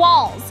through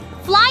walls.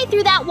 Fly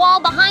through that wall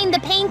behind the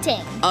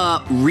painting.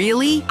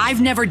 Really?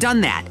 I've never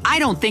done that. I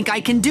don't think I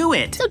can do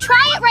it. So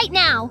try it right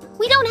now.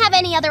 We don't have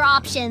any other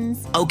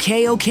options.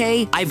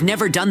 Okay. I've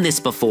never done this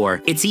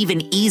before. It's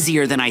even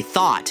easier than I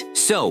thought.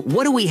 So,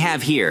 what do we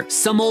have here?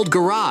 Some old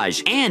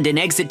garage and an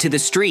exit to the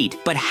street.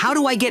 But how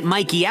do I get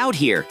Mikey out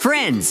here?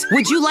 Friends,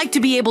 would you like to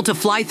be able to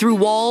fly through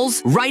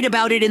walls? Write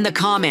about it in the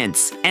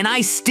comments. And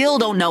I still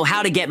don't know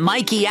how to get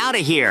Mikey out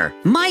of here.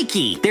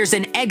 Mikey, there's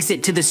an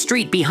exit to the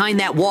street behind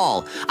that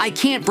wall. I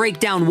can't break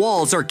down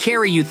walls or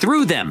carry you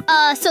through them.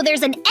 So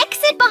there's an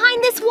exit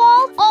behind this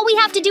wall? All we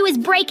have to do is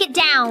break it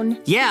down.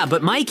 Yeah,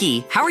 but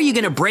Mikey, how are you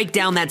gonna break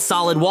down that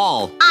solid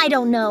wall? I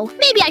don't know.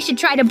 Maybe I should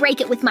try to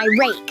break it with my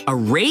rake. A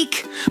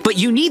rake? But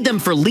you need them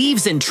for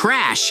leaves and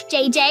trash.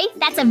 JJ,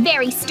 that's a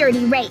very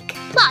sturdy rake.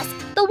 Plus,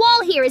 the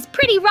wall here is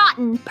pretty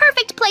rotten.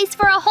 Perfect place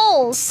for a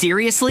hole.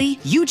 Seriously?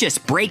 You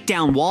just break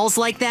down walls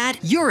like that?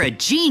 You're a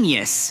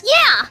genius.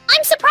 Yeah,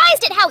 I'm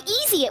surprised at how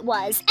easy it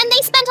was. And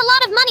they spent a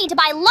lot of money to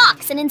buy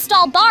locks and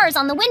install bars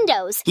on the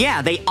windows.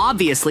 Yeah, they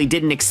obviously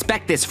didn't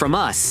expect this from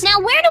us. Now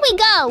where do we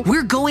go?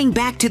 We're going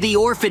back to the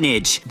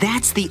orphanage.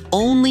 That's the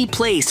only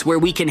place where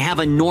we can have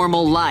a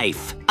normal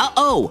life.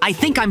 Uh-oh, I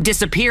think I'm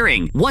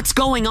disappearing. What's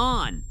going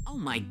on?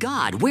 Oh my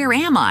God, where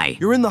am I?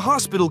 You're in the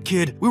hospital,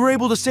 kid. We were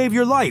able to save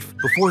your life.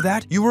 Before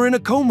that, you were in a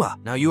coma.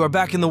 Now you are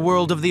back in the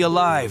world of the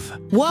alive.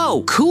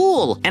 Whoa,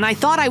 cool. And I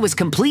thought I was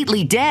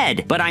completely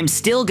dead, but I'm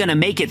still gonna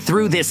make it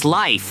through this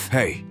life.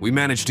 Hey, we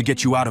managed to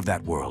get you out of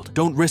that world.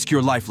 Don't risk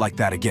your life like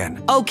that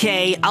again.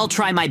 Okay, I'll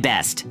try my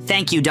best.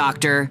 Thank you,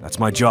 doctor. That's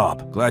my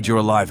job. Glad you're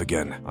alive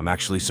again. I'm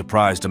actually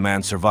surprised a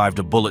man survived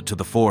a bullet to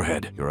the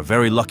forehead. You're a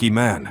very lucky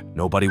man.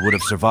 Nobody would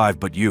have survived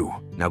but you.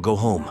 Now go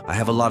home. I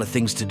have a lot of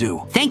things to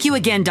do. Thank you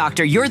again,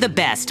 doctor. You're the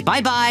best.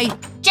 Bye-bye.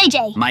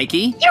 JJ.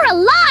 Mikey? You're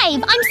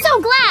alive! I'm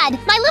so glad!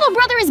 My little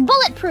brother is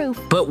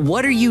bulletproof. But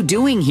what are you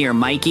doing here,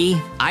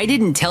 Mikey? I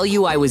didn't tell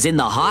you I was in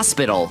the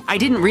hospital. I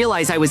didn't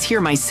realize I was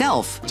here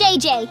myself.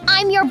 JJ,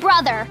 I'm your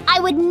brother. I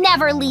would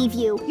never leave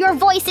you. Your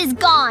voice is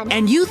gone.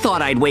 And you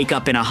thought I'd wake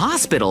up in a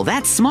hospital.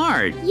 That's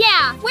smart.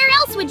 Yeah, where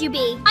else would you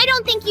be? I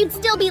don't think you'd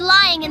still be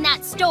lying in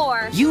that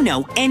store. You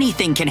know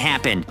anything can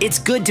happen. It's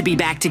good to be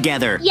back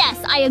together.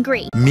 Yes, I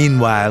agree.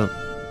 Meanwhile,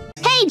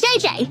 Hey,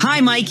 JJ! Hi,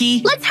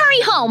 Mikey! Let's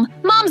hurry home!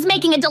 Mom's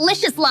making a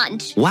delicious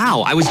lunch!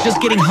 Wow, I was just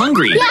getting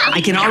hungry! Yeah.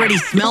 I can already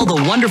smell the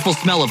wonderful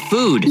smell of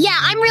food! Yeah,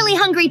 I'm really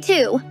hungry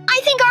too.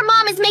 I think our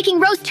mom is making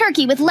roast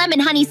turkey with lemon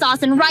honey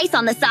sauce and rice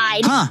on the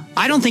side. Huh,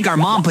 I don't think our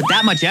mom put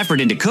that much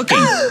effort into cooking.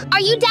 Are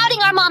you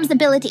doubting our mom's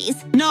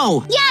abilities?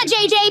 No! Yeah,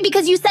 JJ,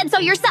 because you said so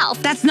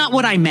yourself. That's not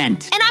what I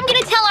meant. And I'm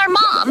gonna tell our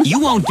mom. You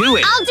won't do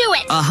it! I'll do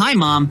it! Hi,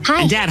 Mom.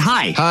 Hi. And Dad,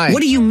 hi. Hi.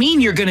 What do you mean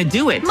you're gonna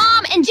do it?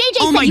 Mom and JJ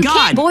Oh said my you God.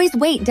 can't. Boys,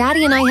 wait.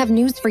 Daddy and I have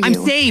news for you. I'm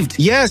saved!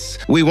 Yes,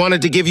 we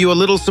wanted to give you a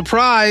little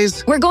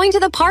surprise. We're going to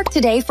the park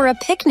today for a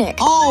picnic.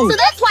 Oh! So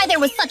that's why there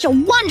was such a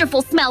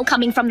wonderful smell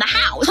coming from the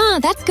house. Huh,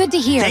 that's good to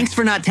hear. Thanks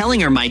for not telling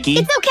her, Mikey.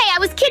 It's okay, I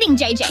was kidding,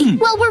 JJ.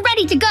 Well, we're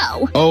ready to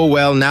go. Oh,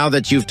 well, now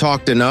that you've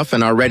talked enough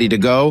and are ready to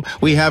go,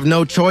 we have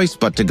no choice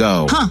but to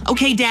go. Huh,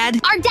 okay, Dad.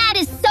 Our dad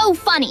is so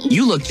funny.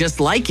 You look just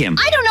like him.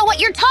 I don't know what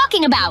you're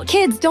talking about.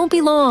 Kids, don't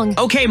be long.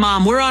 Okay,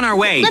 Mom, we're on our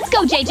way. Let's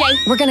go,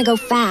 JJ. We're gonna go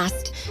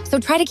fast, so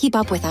try to keep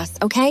up with us,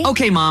 okay?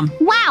 Okay, Mom.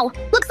 Wow,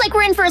 looks like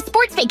we're in for a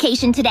sports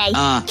vacation today.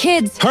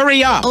 Kids.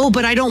 Hurry up! Oh,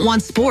 but I don't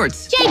want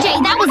sports.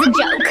 JJ, that was a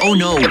joke. Oh,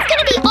 no. It's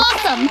gonna be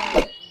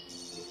awesome.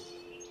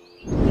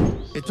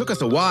 It took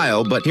us a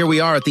while, but here we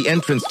are at the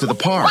entrance to the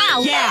park.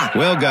 Wow. Yeah.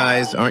 Well,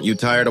 guys, aren't you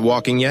tired of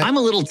walking yet? I'm a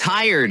little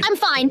tired. I'm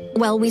fine.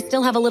 Well, we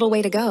still have a little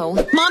way to go.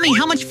 Mommy,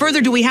 how much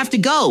further do we have to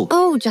go?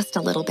 Oh, just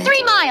a little bit.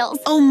 3 miles.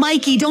 Oh,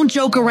 Mikey, don't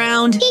joke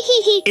around. Hee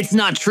hee hee. It's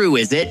not true,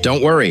 is it?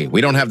 Don't worry,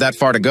 we don't have that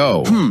far to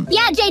go.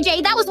 Yeah,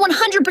 JJ, that was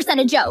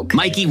 100% a joke.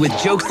 Mikey, with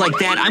jokes like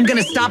that, I'm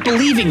gonna stop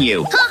believing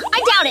you. Huh,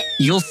 I doubt it.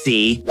 You'll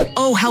see.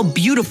 Oh, how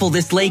beautiful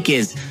this lake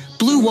is.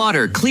 Blue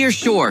water, clear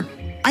shore.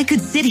 I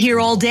could sit here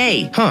all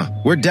day. Huh,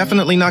 we're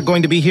definitely not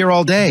going to be here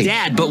all day.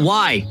 Dad, but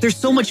why? There's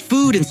so much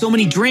food and so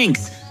many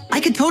drinks. I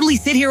could totally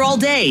sit here all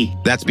day.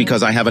 That's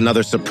because I have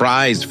another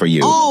surprise for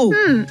you. Oh!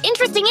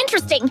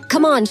 Interesting.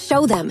 Come on,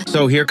 show them.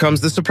 So here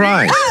comes the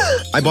surprise.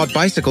 I bought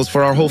bicycles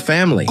for our whole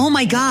family. Oh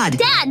my God.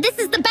 Dad, this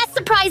is the best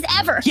surprise surprise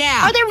ever.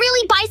 Yeah. Are there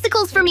really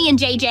bicycles for me and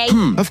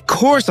JJ? Of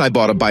course I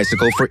bought a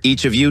bicycle for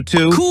each of you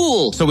two.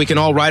 Cool. So we can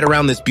all ride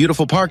around this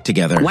beautiful park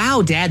together.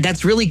 Wow, Dad,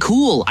 that's really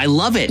cool. I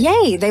love it.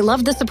 Yay, they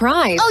love the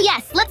surprise. Oh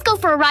yes, let's go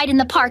for a ride in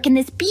the park in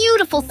this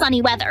beautiful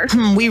sunny weather.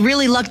 We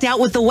really lucked out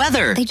with the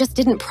weather. They just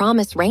didn't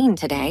promise rain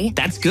today.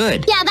 That's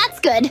good. Yeah, that's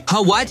good.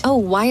 What? Oh,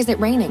 why is it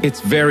raining?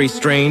 It's very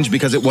strange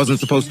because it wasn't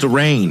supposed to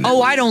rain.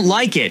 Oh, I don't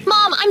like it.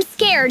 Mom, I'm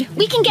scared.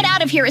 We can get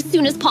out of here as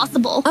soon as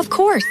possible. Of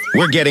course.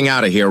 We're getting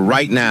out of here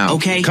right now.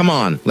 Okay. Come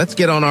on, let's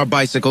get on our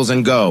bicycles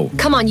and go.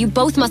 Come on, you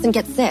both mustn't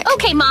get sick.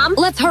 Okay, Mom.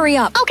 Let's hurry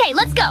up. Okay,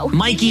 let's go.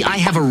 Mikey, I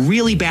have a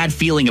really bad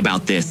feeling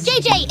about this.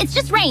 JJ, it's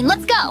just rain.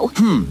 Let's go.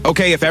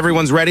 Okay, if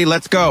everyone's ready,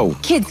 let's go.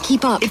 Kids,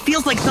 keep up. It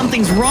feels like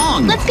something's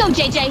wrong. Let's go,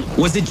 JJ.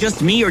 Was it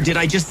just me or did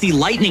I just see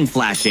lightning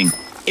flashing?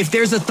 If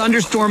there's a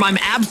thunderstorm, I'm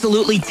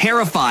absolutely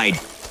terrified.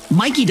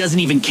 Mikey doesn't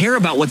even care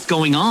about what's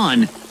going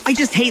on. I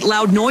just hate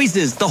loud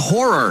noises, the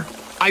horror.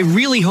 I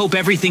really hope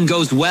everything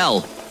goes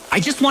well. I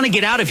just want to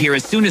get out of here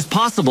as soon as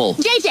possible.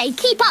 JJ,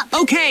 keep up.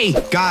 Okay.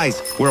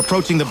 Guys, we're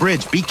approaching the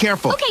bridge. Be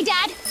careful. Okay,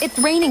 Dad. It's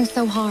raining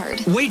so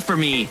hard. Wait for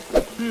me.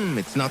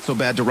 It's not so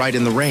bad to ride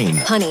in the rain.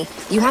 Honey,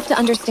 you have to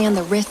understand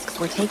the risks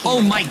we're taking.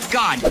 Oh my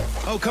God.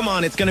 Oh, come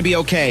on, it's gonna be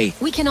okay.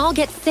 We can all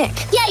get sick.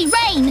 Yay,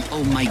 rain.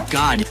 Oh my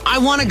God. I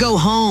want to go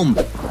home.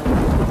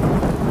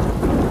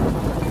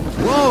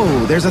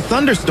 Whoa, there's a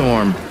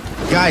thunderstorm.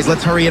 Guys,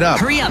 let's hurry it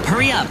up. Hurry up,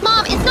 hurry up.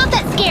 Mom, it's not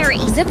that scary.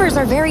 Zippers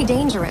are very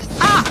dangerous.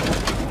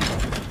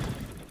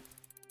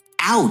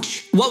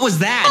 Ouch. What was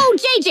that? Oh,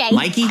 JJ.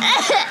 Mikey?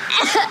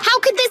 How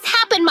could this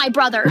happen, my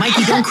brother?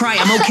 Mikey, don't cry.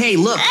 I'm okay.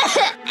 Look.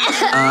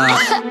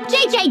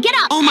 JJ, get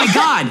up. Oh my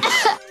God.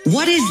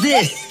 What is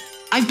this?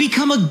 I've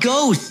become a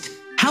ghost.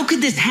 How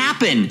could this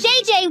happen?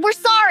 JJ, we're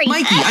sorry.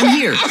 Mikey, I'm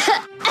here.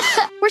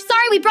 We're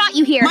sorry we brought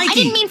you here. Mikey. I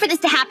didn't mean for this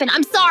to happen.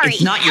 I'm sorry.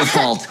 It's not your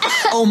fault.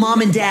 Oh,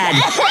 Mom and Dad.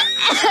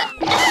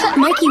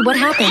 Mikey, what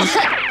happened?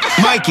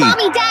 Mikey!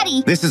 Mommy,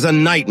 Daddy! This is a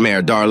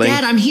nightmare, darling.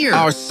 Dad, I'm here.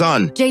 Our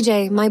son.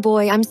 JJ, my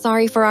boy, I'm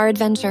sorry for our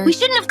adventure. We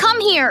shouldn't have come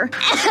here.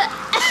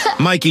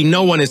 Mikey,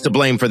 no one is to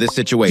blame for this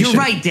situation. You're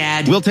right,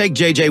 Dad. We'll take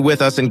JJ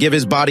with us and give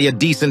his body a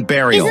decent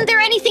burial. Isn't there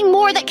anything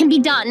more that can be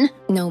done?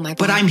 No, my boy.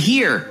 But I'm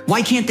here.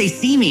 Why can't they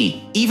see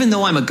me? Even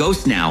though I'm a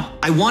ghost now,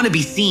 I want to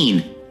be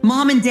seen.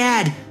 Mom and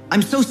Dad,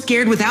 I'm so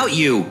scared without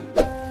you.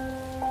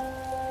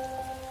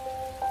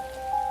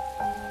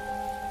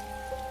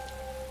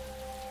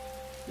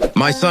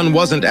 My son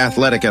wasn't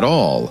athletic at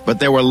all, but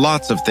there were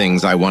lots of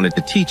things I wanted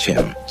to teach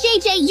him.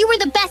 JJ, you were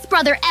the best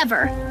brother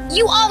ever.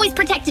 You always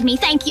protected me,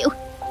 thank you.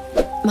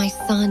 My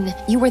son,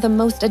 you were the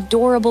most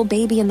adorable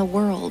baby in the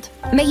world.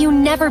 May you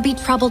never be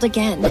troubled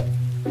again.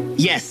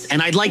 Yes,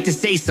 and I'd like to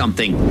say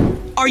something.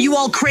 Are you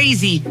all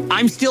crazy?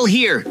 I'm still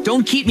here.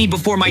 Don't keep me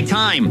before my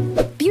time.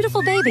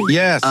 Beautiful baby.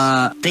 Yes.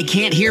 They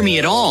can't hear me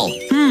at all.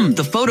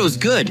 The photo's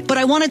good, but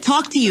I want to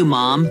talk to you,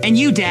 Mom, and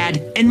you,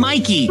 Dad, and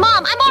Mikey.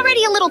 Mom, I'm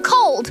already a little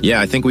cold. Yeah,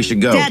 I think we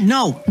should go. Dad,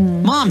 no.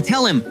 Mom,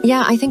 tell him.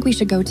 Yeah, I think we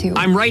should go too.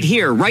 I'm right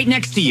here, right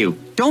next to you.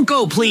 Don't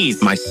go,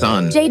 please. My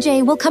son.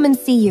 JJ, we'll come and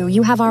see you.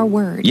 You have our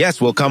word.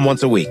 Yes, we'll come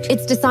once a week.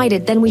 It's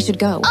decided, then we should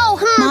go.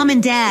 Oh, Mom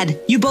and Dad,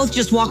 you both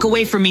just walk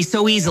away from me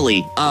so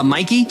easily.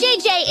 Mikey?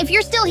 JJ, if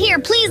you're still here,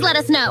 please let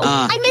us know.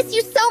 I miss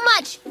you so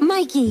much.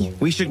 Mikey.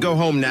 We should go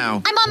home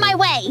now. I'm on my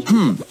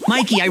way.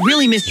 Mikey, I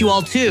really miss you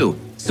all too.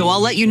 So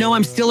I'll let you know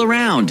I'm still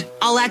around.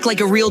 I'll act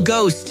like a real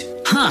ghost.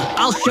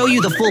 I'll show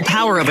you the full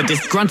power of a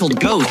disgruntled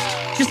ghost.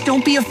 Just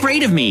don't be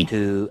afraid of me.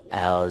 2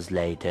 hours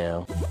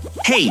later.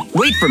 Hey,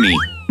 wait for me.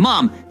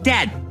 Mom,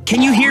 Dad,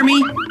 can you hear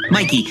me?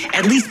 Mikey,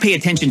 at least pay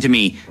attention to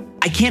me.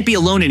 I can't be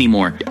alone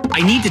anymore.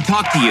 I need to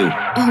talk to you.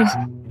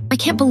 Oh, I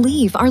can't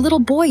believe our little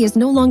boy is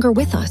no longer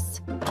with us.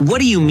 What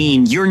do you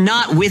mean you're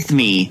not with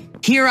me?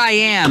 Here I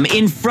am,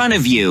 in front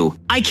of you.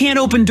 I can't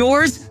open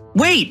doors?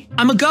 Wait,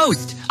 I'm a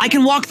ghost. I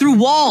can walk through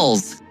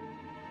walls.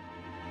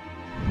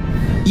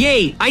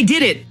 Yay, I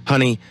did it.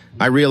 Honey,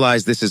 I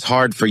realize this is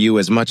hard for you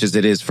as much as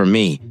it is for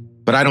me,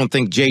 but I don't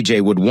think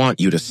JJ would want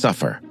you to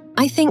suffer.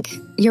 I think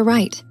you're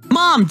right.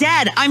 Mom,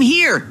 Dad, I'm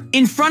here,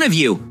 in front of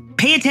you.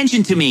 Pay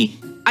attention to me.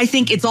 I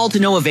think it's all to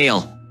no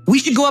avail. We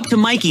should go up to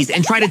Mikey's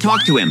and try to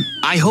talk to him.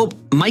 I hope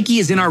Mikey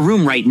is in our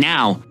room right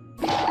now.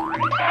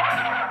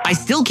 I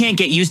still can't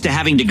get used to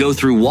having to go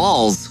through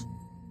walls.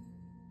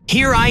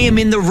 Here I am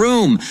in the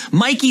room.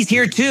 Mikey's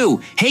here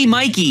too. Hey,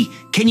 Mikey,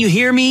 can you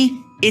hear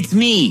me? It's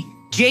me,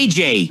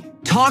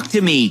 JJ. Talk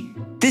to me.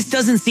 This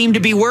doesn't seem to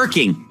be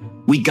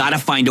working. We gotta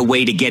find a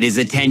way to get his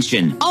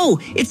attention. Oh,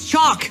 it's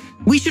chalk.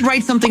 We should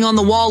write something on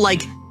the wall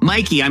like,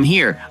 Mikey, I'm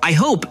here. I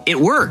hope it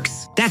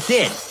works. That's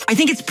it. I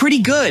think it's pretty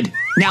good.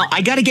 Now,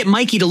 I gotta get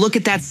Mikey to look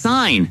at that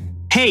sign.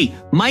 Hey,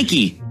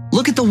 Mikey,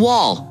 look at the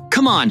wall.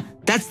 Come on,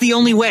 that's the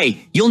only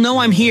way. You'll know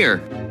I'm here.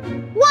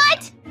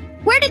 What?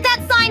 Where did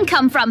that sign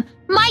come from?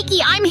 Mikey,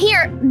 I'm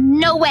here.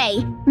 No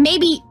way.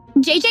 Maybe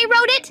JJ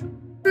wrote it?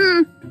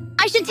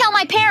 I should tell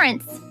my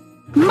parents.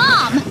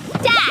 Mom!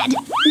 Dad!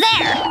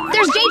 There!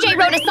 There's JJ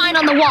wrote a sign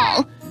on the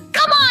wall.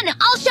 Come on,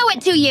 I'll show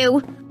it to you.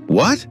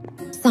 What?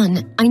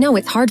 Son, I know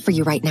it's hard for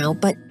you right now,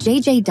 but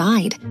JJ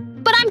died.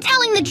 But I'm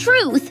telling the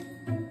truth.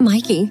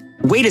 Mikey.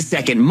 Wait a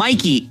second,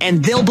 Mikey,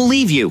 and they'll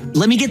believe you.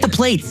 Let me get the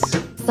plates.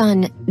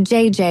 Son,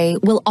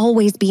 JJ will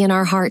always be in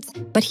our hearts,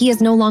 but he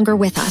is no longer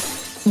with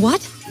us.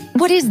 What?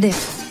 What is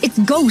this? It's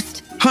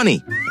Ghost.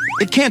 Honey,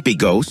 it can't be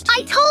Ghost.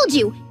 I told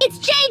you, it's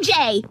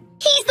JJ.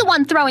 He's the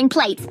one throwing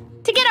plates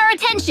to get our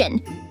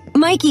attention.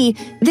 Mikey,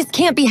 this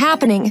can't be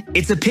happening.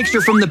 It's a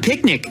picture from the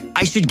picnic.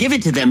 I should give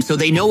it to them so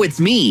they know it's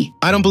me.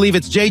 I don't believe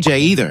it's JJ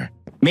either.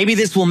 Maybe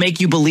this will make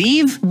you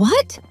believe?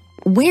 What?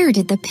 Where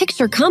did the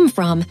picture come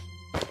from?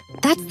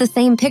 That's the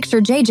same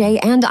picture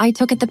JJ and I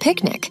took at the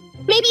picnic.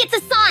 Maybe it's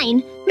a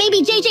sign.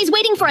 Maybe JJ's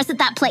waiting for us at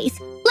that place.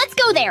 Let's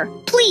go there,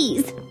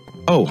 please.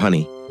 Oh,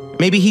 honey,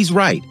 maybe he's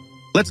right.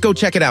 Let's go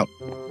check it out.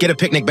 Get a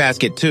picnic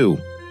basket, too.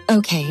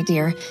 Okay,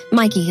 dear.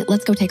 Mikey,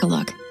 let's go take a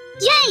look.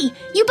 Yay!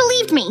 You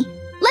believed me.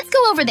 Let's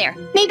go over there.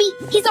 Maybe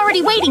he's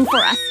already waiting for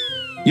us.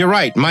 You're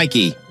right,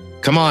 Mikey.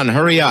 Come on,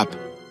 hurry up.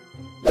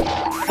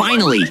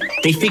 Finally,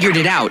 they figured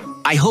it out.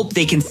 I hope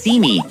they can see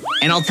me,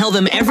 and I'll tell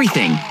them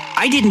everything.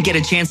 I didn't get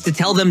a chance to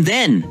tell them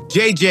then.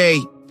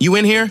 JJ, you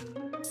in here?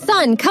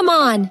 Son, come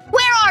on.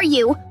 Where are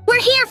you? We're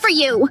here for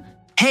you.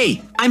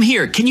 Hey, I'm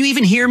here. Can you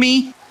even hear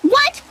me?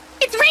 What?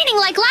 It's raining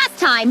like last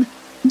time.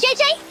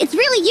 JJ, it's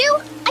really you?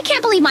 I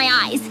can't believe my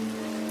eyes.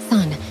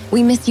 Son,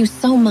 we miss you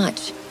so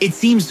much. It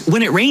seems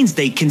when it rains,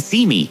 they can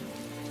see me.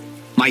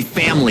 My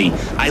family,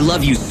 I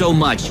love you so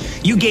much.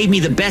 You gave me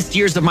the best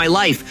years of my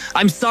life.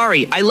 I'm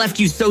sorry I left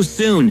you so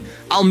soon.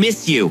 I'll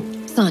miss you.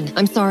 Son,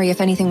 I'm sorry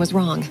if anything was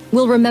wrong.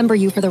 We'll remember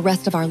you for the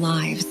rest of our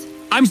lives.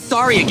 I'm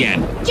sorry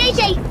again.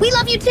 JJ, we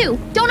love you too.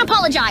 Don't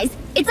apologize.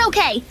 It's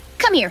okay.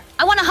 Come here.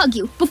 I want to hug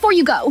you before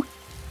you go.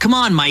 Come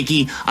on,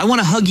 Mikey. I want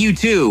to hug you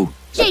too.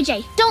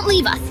 JJ, don't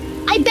leave us.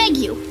 I beg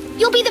you.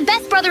 You'll be the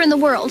best brother in the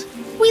world.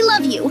 We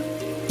love you.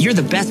 You're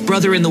the best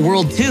brother in the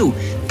world too,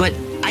 but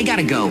I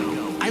gotta go.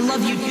 I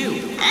love you too.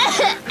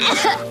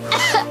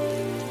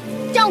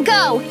 Don't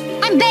go.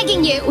 I'm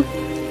begging you.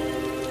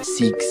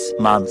 6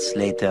 months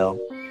later.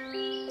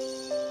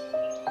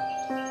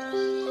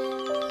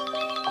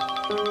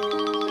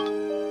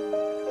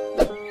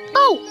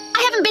 Oh,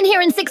 I haven't been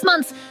here in 6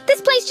 months. This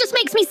place just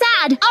makes me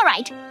sad. All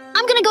right,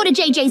 I'm gonna go to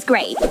JJ's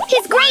grave.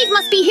 His grave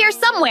must be here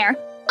somewhere.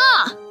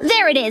 Ah,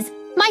 there it is.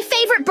 My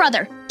favorite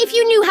brother. If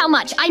you knew how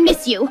much I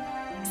miss you.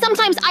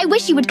 Sometimes I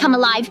wish you would come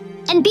alive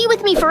and be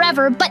with me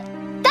forever, but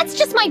that's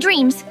just my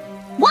dreams.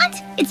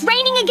 What? It's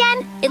raining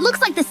again? It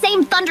looks like the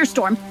same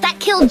thunderstorm that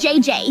killed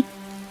JJ.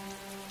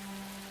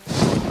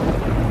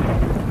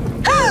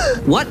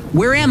 What?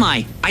 Where am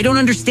I? I don't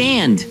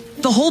understand.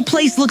 The whole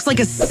place looks like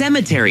a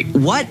cemetery.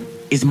 What?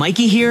 Is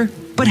Mikey here?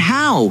 But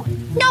how?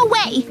 No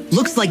way!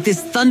 Looks like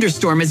this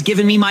thunderstorm has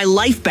given me my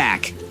life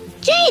back.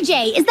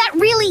 JJ, is that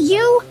really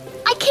you?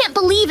 I can't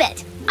believe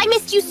it. I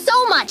missed you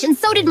so much, and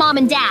so did Mom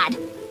and Dad.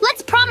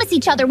 Let's promise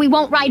each other we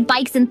won't ride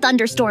bikes in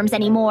thunderstorms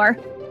anymore.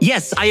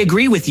 Yes, I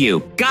agree with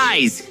you.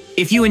 Guys,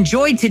 if you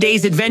enjoyed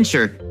today's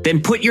adventure,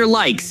 then put your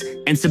likes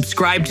and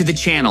subscribe to the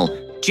channel.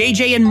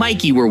 JJ and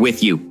Mikey were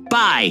with you.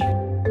 Bye.